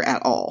trigger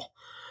at all,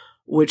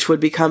 which would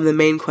become the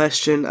main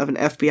question of an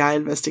FBI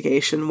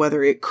investigation,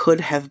 whether it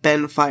could have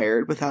been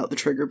fired without the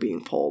trigger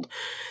being pulled.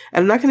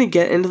 And I'm not going to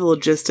get into the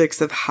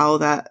logistics of how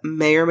that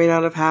may or may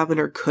not have happened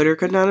or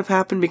could not have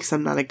happened because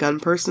I'm not a gun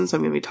person, so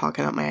I'm going to be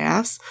talking out my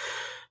ass.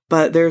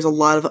 But there's a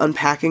lot of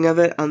unpacking of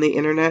it on the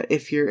internet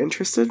if you're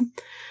interested.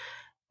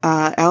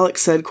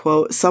 Alex said,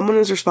 quote, "Someone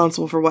is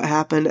responsible for what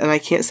happened, and I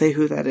can't say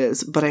who that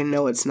is, but I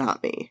know it's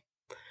not me."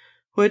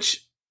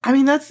 Which, I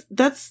mean,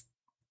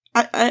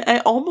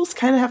 I almost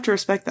kind of have to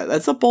respect that.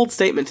 That's a bold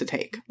statement to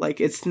take. Like,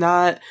 it's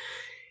not,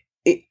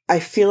 I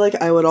feel like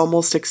I would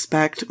almost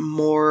expect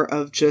more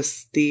of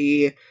just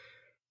the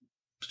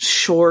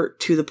short,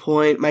 to the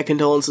point, my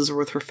condolences are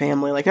with her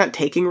family. Like, not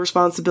taking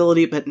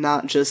responsibility, but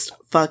not just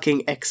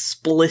fucking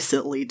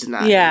explicitly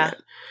denying it.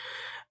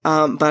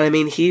 But I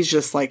mean, he's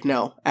just like,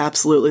 no,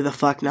 absolutely the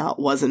fuck not,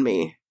 wasn't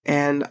me.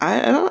 And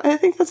I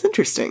think that's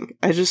interesting.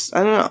 I don't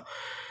know.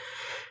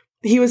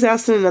 He was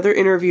asked in another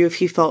interview if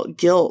he felt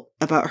guilt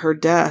about her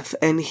death,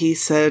 and he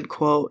said,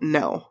 quote,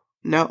 no,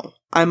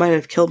 I might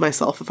have killed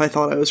myself if I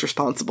thought I was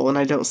responsible, and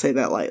I don't say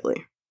that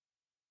lightly.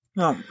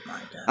 Oh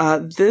my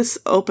God. This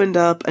opened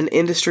up an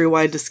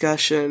industry-wide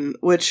discussion,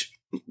 which,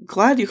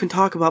 glad you can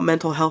talk about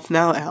mental health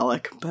now,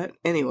 Alec, but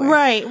anyway.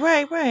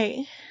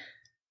 Right.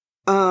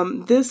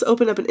 This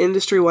opened up an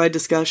industry-wide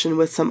discussion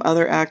with some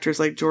other actors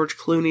like George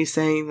Clooney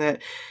saying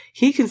that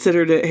he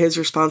considered it his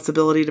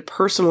responsibility to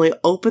personally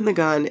open the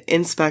gun,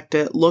 inspect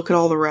it, look at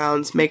all the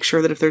rounds, make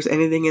sure that if there's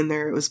anything in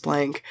there, it was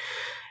blank.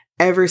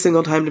 Every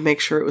single time to make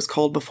sure it was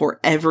cold before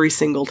every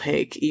single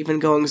take, even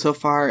going so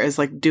far as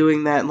like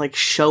doing that and like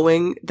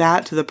showing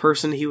that to the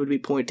person he would be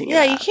pointing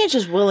at. Yeah, you can't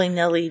just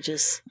willy-nilly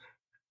just...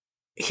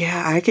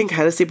 Yeah, I can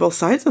kind of see both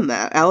sides on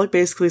that. Alec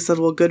basically said,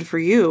 well, good for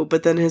you,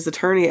 but then his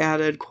attorney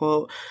added,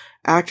 quote,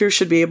 "Actors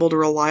should be able to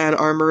rely on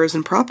armorers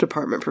and prop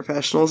department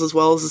professionals as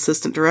well as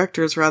assistant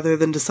directors rather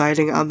than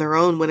deciding on their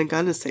own when a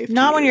gun is safe to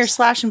Not when use." you're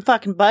slashing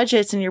fucking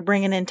budgets and you're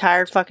bringing in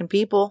tired fucking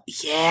people.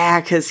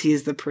 Yeah, because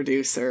he's the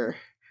producer.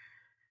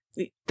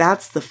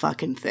 That's the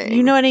fucking thing.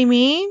 You know what I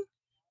mean?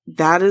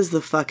 That is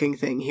the fucking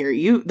thing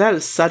here. That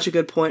is such a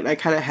good point. I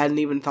kind of hadn't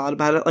even thought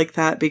about it like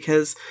that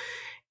because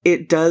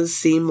it does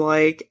seem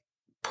like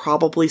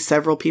probably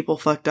several people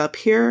fucked up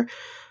here.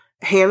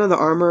 Hannah the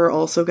armorer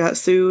also got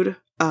sued.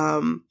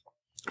 God,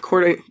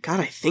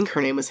 I think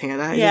her name was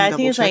Hannah. I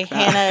think it's like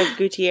that. Hannah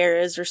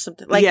Gutierrez or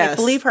something. Like, yes. I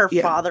believe her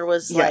father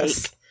was like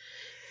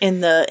in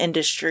the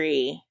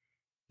industry.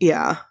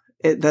 Yeah,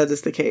 that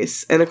is the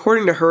case. And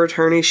according to her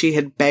attorney, she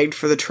had begged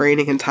for the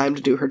training and time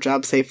to do her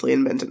job safely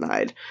and been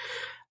denied.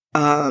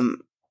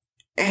 And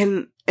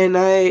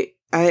I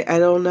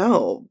don't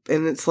know.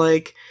 And it's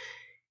like,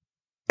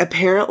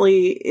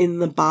 apparently in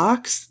the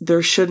box,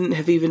 there shouldn't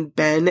have even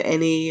been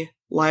any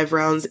live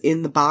rounds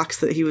in the box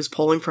that he was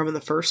pulling from in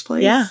the first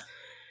place. Yeah.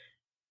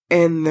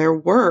 And there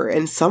were,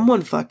 and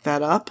someone fucked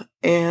that up,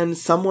 and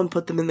someone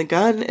put them in the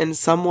gun, and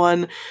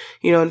someone,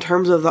 in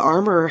terms of the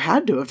armor,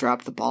 had to have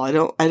dropped the ball.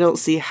 I don't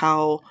see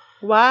how.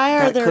 Why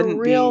are there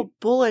real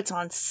bullets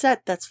on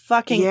set? That's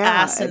fucking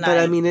asinine. But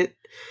I mean,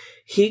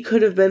 he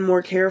could have been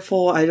more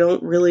careful. I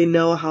don't really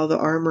know how the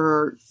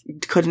armor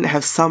couldn't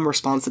have some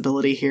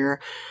responsibility here.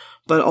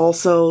 But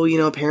also,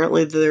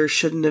 apparently there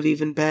shouldn't have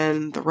even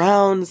been the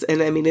rounds.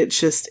 And I mean,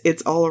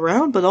 it's all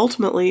around. But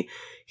ultimately,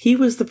 he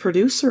was the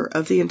producer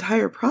of the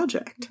entire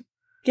project.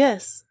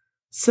 Yes.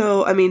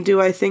 So, I mean,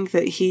 do I think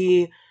that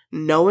he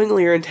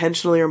knowingly or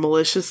intentionally or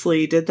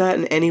maliciously did that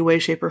in any way,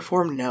 shape, or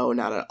form? No,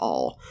 not at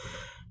all.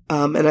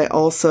 And I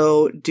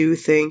also do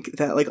think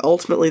that,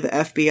 ultimately the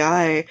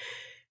FBI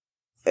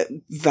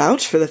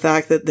vouched for the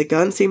fact that the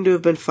gun seemed to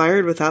have been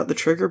fired without the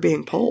trigger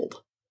being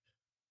pulled.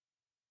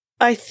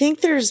 I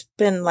think there's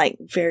been,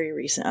 very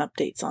recent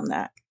updates on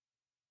that.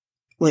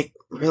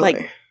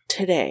 Really?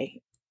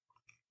 today.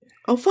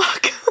 Oh,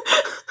 fuck.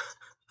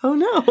 Oh,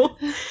 no.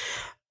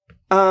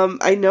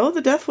 I know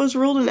the death was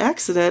ruled an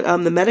accident.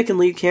 The medic and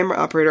lead camera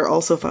operator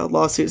also filed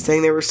lawsuits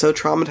saying they were so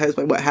traumatized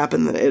by what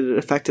happened that it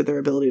affected their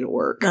ability to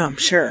work. Oh, I'm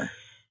sure.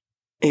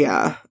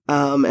 Yeah.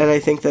 And I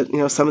think that,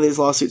 some of these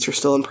lawsuits are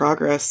still in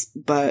progress,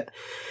 but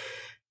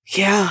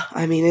yeah,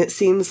 I mean, it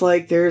seems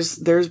like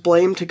there's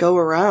blame to go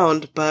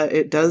around, but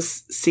it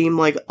does seem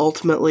like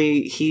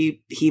ultimately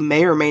he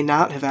may or may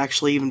not have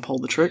actually even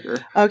pulled the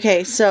trigger.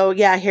 Okay, so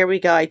yeah, here we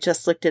go. I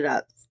just looked it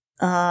up.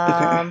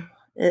 Okay.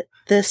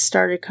 This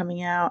started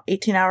coming out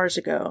 18 hours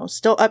ago.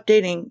 Still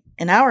updating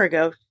an hour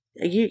ago.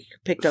 You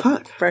picked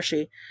up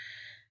freshie.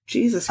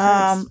 Jesus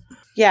Christ.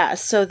 Yeah,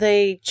 so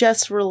they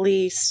just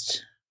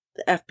released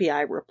the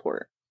FBI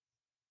report.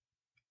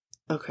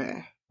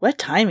 Okay. What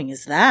timing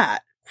is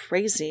that?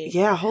 Crazy.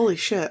 Yeah, holy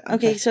shit.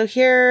 Okay, so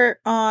here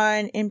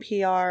on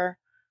NPR,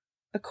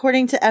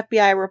 according to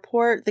FBI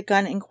report, the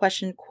gun in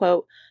question,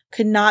 quote,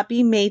 could not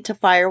be made to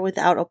fire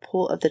without a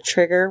pull of the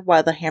trigger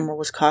while the hammer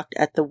was cocked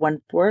at the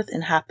 1/4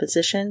 and half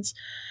positions.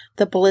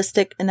 The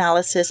ballistic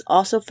analysis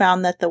also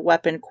found that the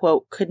weapon,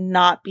 quote, could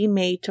not be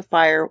made to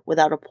fire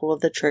without a pull of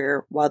the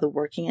trigger while the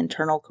working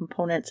internal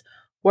components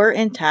were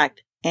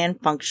intact and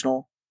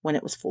functional when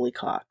it was fully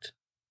cocked.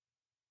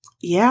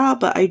 Yeah,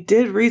 but I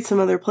did read some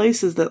other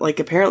places that,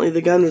 apparently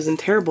the gun was in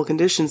terrible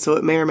condition, so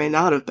it may or may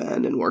not have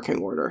been in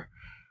working order.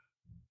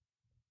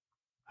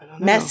 I don't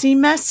know. Messy.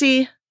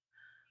 Messy.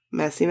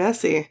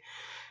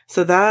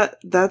 So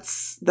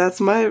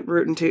that's my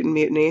rootin' tootin'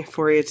 mutiny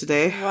for you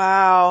today.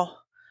 Wow.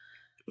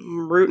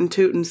 Rootin'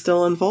 tootin'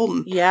 still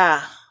unfolding.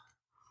 Yeah.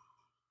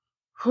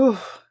 Whew.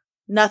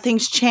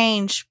 Nothing's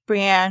changed,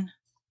 Brianne.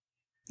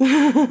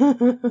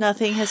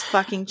 Nothing has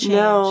fucking changed.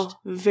 No,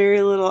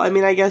 very little. I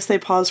mean, I guess they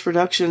paused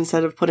production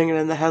instead of putting it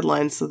in the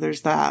headlines, so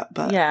there's that,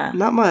 but yeah,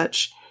 not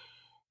much.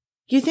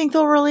 You think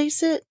they'll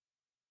release it?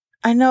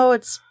 I know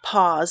it's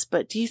paused,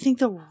 but do you think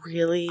they'll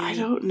really? I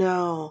don't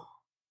know.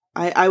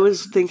 I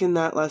was thinking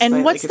that last night.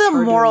 And what's the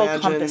moral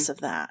compass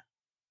of that?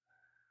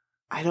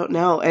 I don't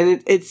know.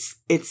 And it's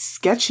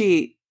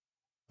sketchy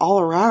all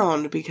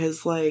around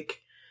because,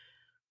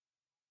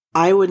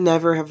 I would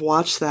never have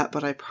watched that,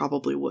 but I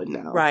probably would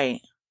now. Right.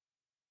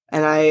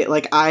 And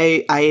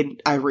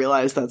I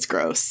realize that's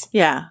gross.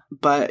 Yeah.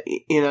 But,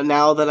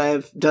 now that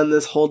I've done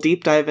this whole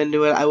deep dive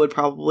into it, I would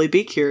probably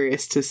be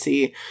curious to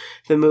see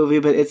the movie,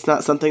 but it's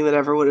not something that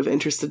ever would have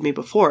interested me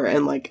before.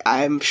 And,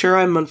 I'm sure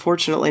I'm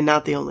unfortunately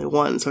not the only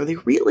one. So are they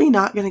really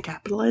not going to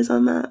capitalize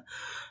on that?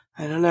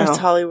 I don't know. It's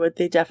Hollywood.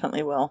 They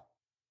definitely will.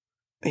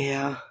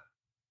 Yeah.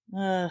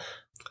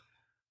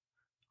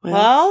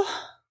 Well,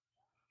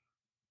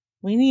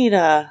 we need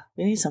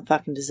some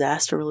fucking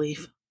disaster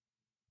relief.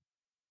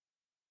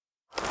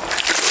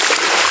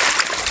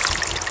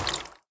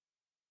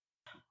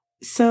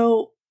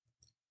 So,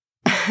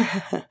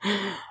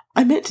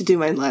 I meant to do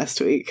mine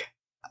last week.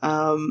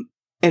 And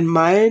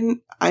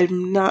mine,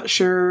 I'm not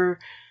sure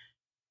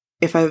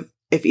if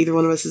either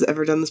one of us has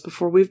ever done this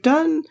before. We've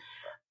done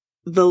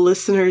the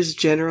listeners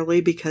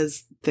generally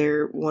because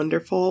they're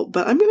wonderful,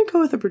 but I'm going to go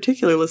with a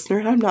particular listener,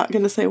 and I'm not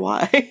going to say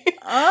why.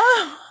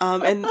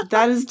 And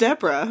that is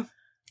Deborah.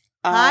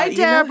 Hi,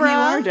 Deborah. You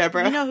know who you are,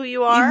 Deborah. You know who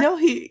you are.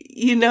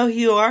 You know who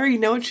you are. You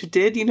know what you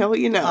did. You know what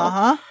you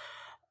know.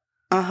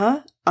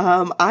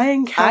 I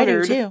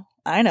encountered. I do too.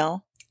 I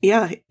know.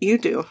 Yeah, you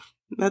do.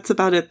 That's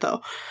about it,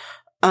 though.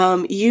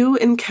 You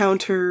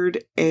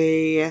encountered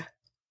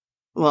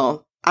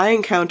I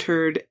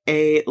encountered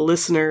a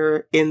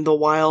listener in the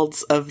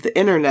wilds of the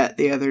internet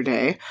the other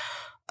day,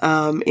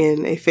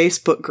 in a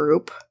Facebook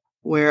group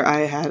where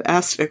I had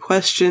asked a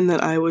question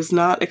that I was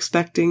not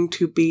expecting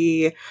to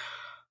be,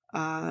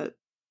 tied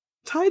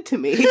to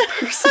me,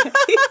 per se.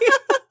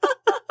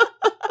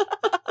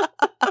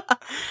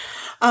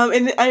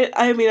 And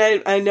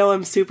I know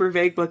I'm super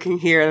vague booking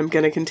here and I'm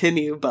going to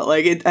continue, but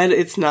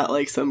it's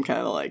not some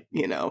kind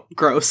of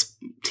gross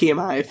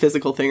TMI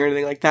physical thing or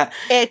anything like that.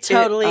 It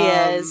totally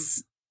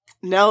is.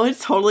 No,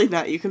 it's totally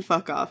not. You can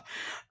fuck off.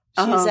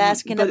 She's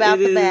asking about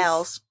the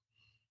bells.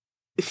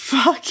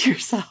 Fuck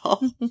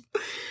yourself.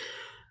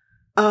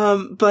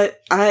 But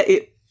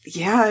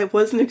I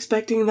wasn't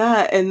expecting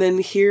that. And then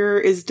here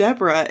is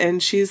Deborah,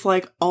 and she's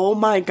like, oh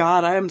my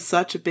God, I am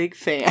such a big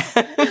fan.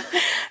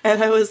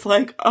 And I was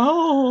like,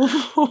 oh,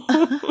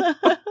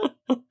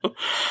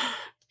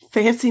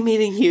 fancy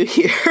meeting you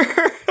here.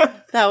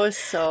 That was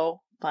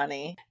so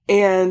funny.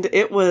 And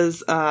it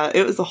was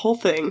a whole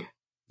thing.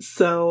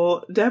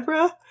 So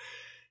Deborah,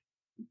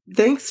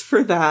 thanks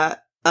for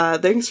that.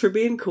 Thanks for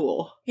being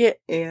cool. Yeah.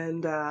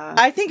 And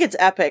I think it's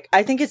epic.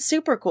 I think it's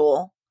super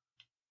cool.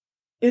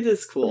 It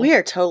is cool. We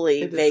are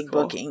totally vague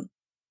booking.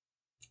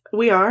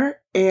 We are.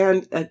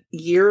 And a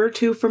year or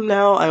two from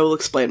now, I will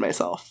explain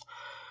myself.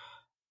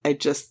 I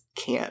just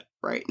can't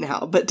right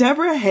now. But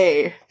Deborah,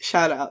 hey,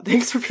 shout out.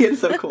 Thanks for being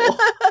so cool.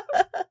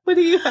 What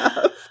do you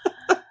have?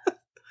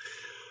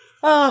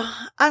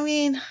 Oh, I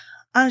mean,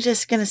 I'm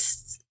just going to...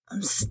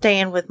 I'm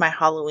staying with my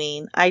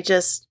Halloween. I'm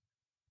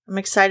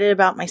excited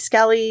about my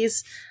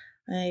skellies.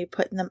 I'm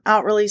putting them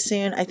out really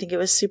soon. I think it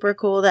was super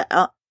cool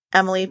that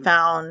Emily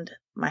found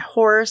my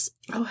horse.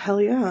 Oh,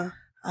 hell yeah.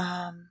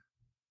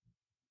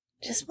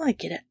 Just want to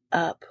get it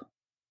up.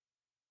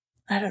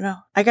 I don't know.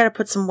 I got to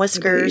put some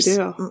whiskers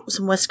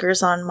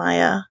on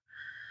my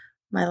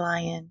my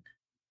lion.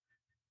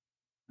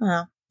 I don't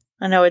know.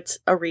 I know it's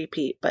a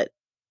repeat, but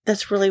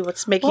that's really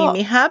what's making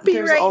me happy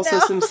right now. There's also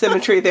some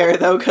symmetry there,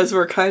 though, because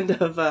we're kind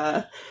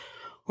of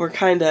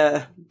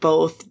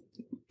both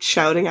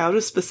shouting out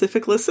a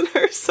specific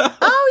listener. So.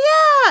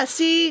 Oh yeah,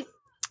 see,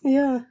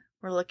 yeah,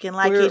 we're looking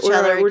like each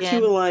other again. We're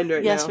too aligned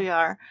right now. Yes, we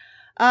are.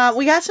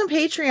 We got some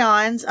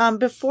Patreons.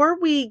 Before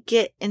we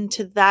get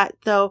into that,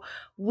 though,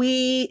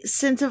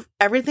 since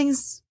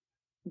everything's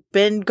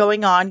been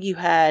going on, you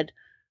had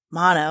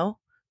mono,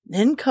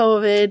 then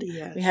COVID.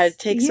 Yes. We had to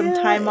take some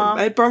time off.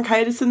 I had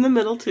bronchitis in the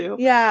middle, too.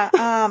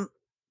 Yeah.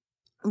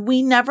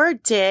 We never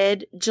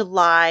did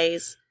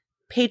July's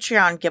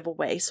Patreon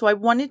giveaway, so I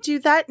want to do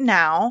that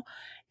now.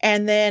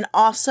 And then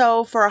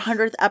also for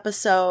 100th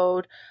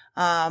episode,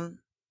 do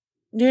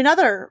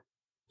another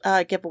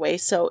giveaway.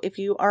 So if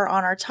you are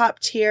on our top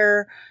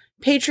tier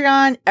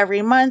Patreon,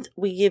 every month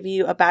we give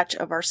you a batch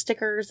of our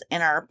stickers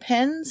and our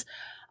pins.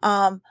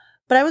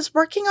 But I was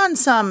working on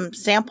some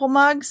sample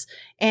mugs,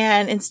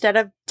 and instead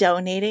of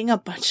donating a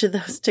bunch of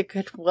those to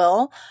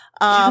Goodwill,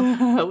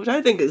 which I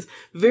think is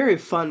very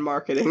fun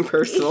marketing,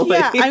 personally.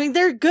 Yeah, I mean,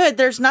 they're good.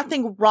 There's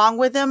nothing wrong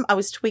with them. I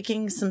was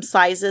tweaking some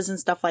sizes and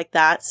stuff like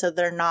that, so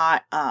they're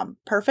not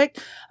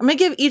perfect. I'm going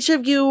to give each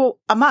of you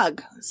a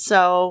mug,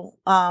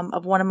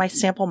 of one of my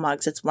sample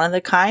mugs. It's one of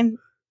a kind.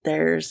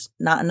 There's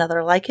not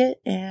another like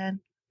it, and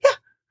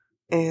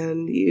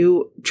and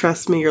you,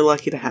 trust me, you're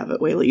lucky to have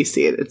it. Wait till you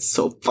see it. It's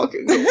so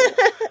fucking cool.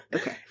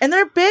 Okay. And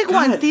they're big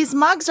ones. These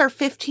mugs are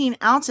 15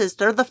 ounces.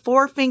 They're the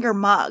 4-finger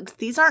mugs.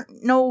 These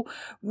aren't no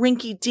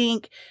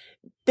rinky-dink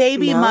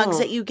baby mugs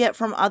that you get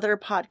from other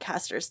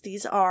podcasters.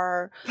 These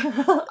are...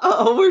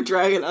 Oh, we're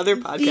dragging other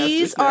podcasters.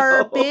 These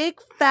are big,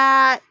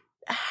 fat,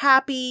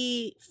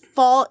 happy,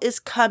 fall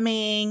is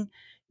coming.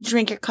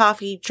 Drink your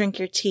coffee, drink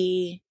your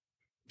tea,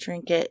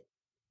 drink it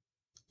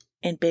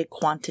in big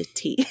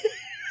quantity.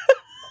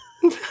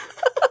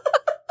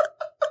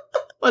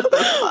 What the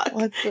fuck?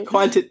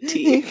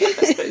 Quantity.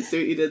 I see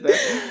what you did there.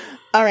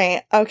 All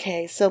right.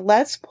 Okay. So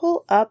let's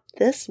pull up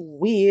this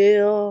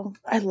wheel.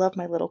 I love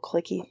my little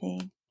clicky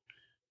thing.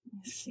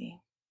 Let's see.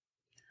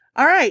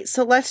 All right.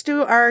 So let's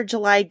do our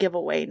July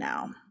giveaway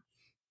now.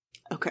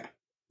 Okay.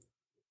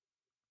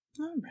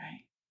 All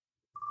right.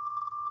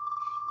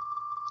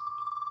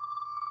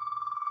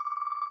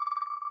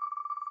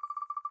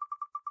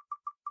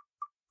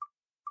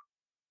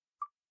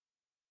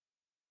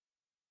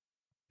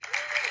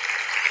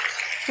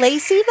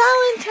 Lacey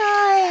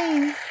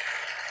Valentine.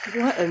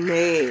 What a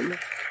name.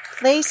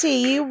 Lacey,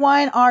 you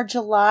won our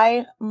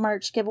July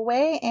merch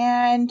giveaway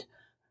and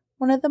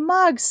one of the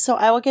mugs. So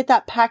I will get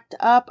that packed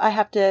up. I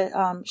have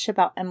to ship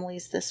out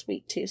Emily's this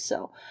week too.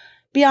 So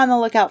be on the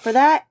lookout for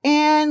that.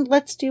 And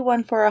let's do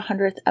one for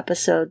 100th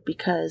episode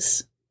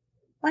because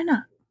why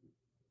not?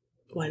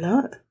 Why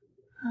not?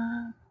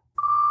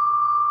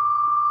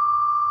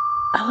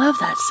 I love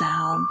that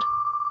sound.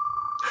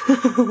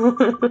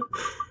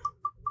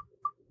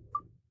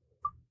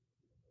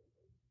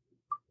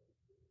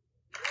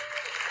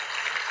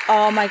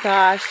 Oh my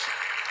gosh.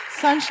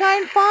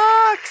 Sunshine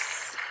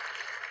Fox.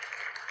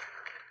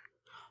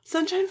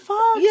 Sunshine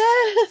Fox.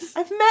 Yes.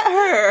 I've met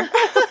her.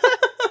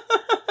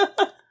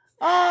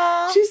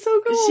 Aww. She's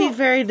so cool. She's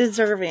very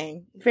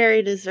deserving.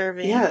 Very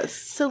deserving. Yes.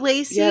 So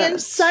Lacey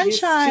and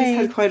Sunshine. She's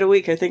had quite a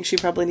week. I think she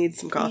probably needs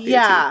some coffee.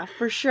 Yeah,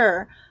 for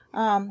sure.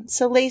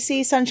 So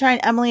Lacey, Sunshine,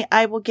 Emily,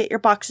 I will get your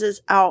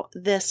boxes out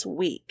this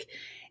week.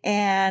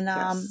 And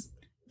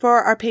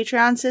for our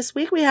Patreons this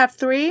week, we have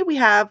 3. We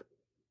have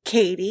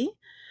Katie.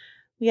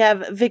 We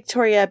have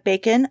Victoria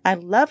Bacon. I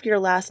love your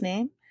last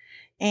name.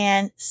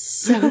 And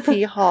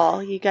Sophie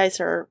Hall. You guys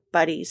are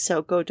buddies.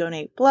 So go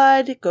donate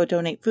blood. Go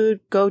donate food.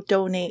 Go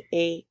donate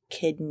a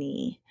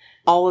kidney.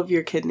 All of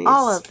your kidneys.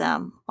 All of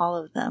them. All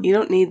of them. You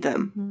don't need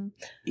them. Mm-hmm.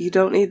 You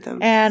don't need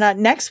them.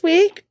 And next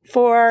week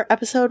for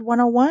episode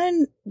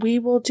 101, we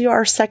will do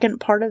our second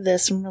part of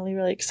this. I'm really,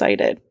 really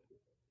excited.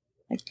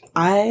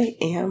 I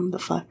am the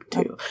fuck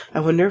too. I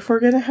wonder if we're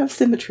going to have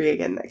symmetry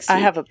again next week. I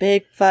have a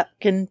big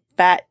fucking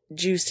fat,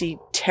 juicy,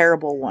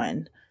 terrible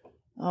one.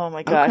 Oh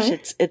my gosh.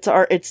 Okay.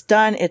 It's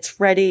done. It's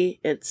ready.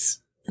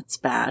 It's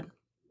bad.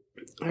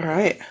 All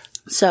right.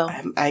 So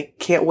I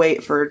can't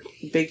wait for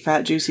big,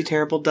 fat, juicy,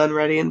 terrible, done,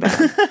 ready, and bad.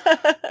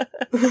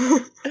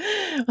 What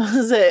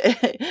was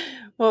it?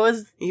 What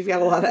was... You've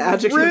got a lot of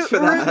adjectives for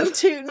that. Rootin'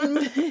 tootin'.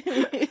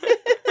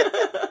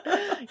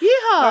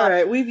 Yeehaw! All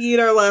right, we've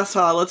eaten our last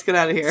haw. Let's get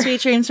out of here.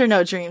 Sweet dreams or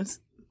no dreams?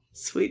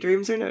 Sweet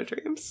dreams or no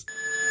dreams?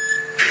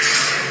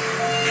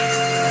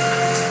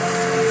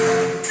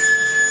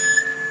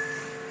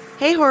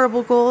 Hey,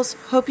 Horrible Ghouls.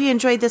 Hope you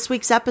enjoyed this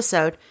week's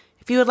episode.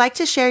 If you would like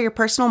to share your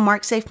personal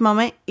MarkSafe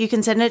moment, you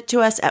can send it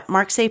to us at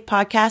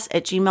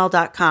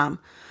marksafepodcast@gmail.com.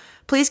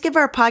 Please give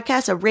our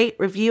podcast a rate,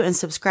 review, and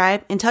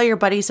subscribe, and tell your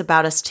buddies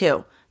about us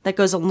too. That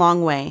goes a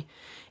long way.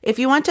 If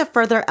you want to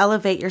further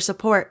elevate your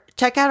support,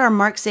 check out our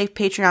Mark Safe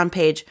Patreon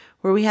page,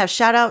 where we have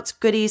shoutouts,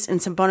 goodies,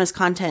 and some bonus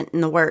content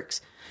in the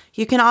works.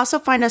 You can also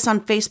find us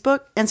on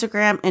Facebook,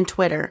 Instagram, and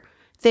Twitter.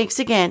 Thanks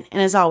again,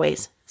 and as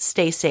always,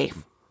 stay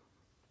safe.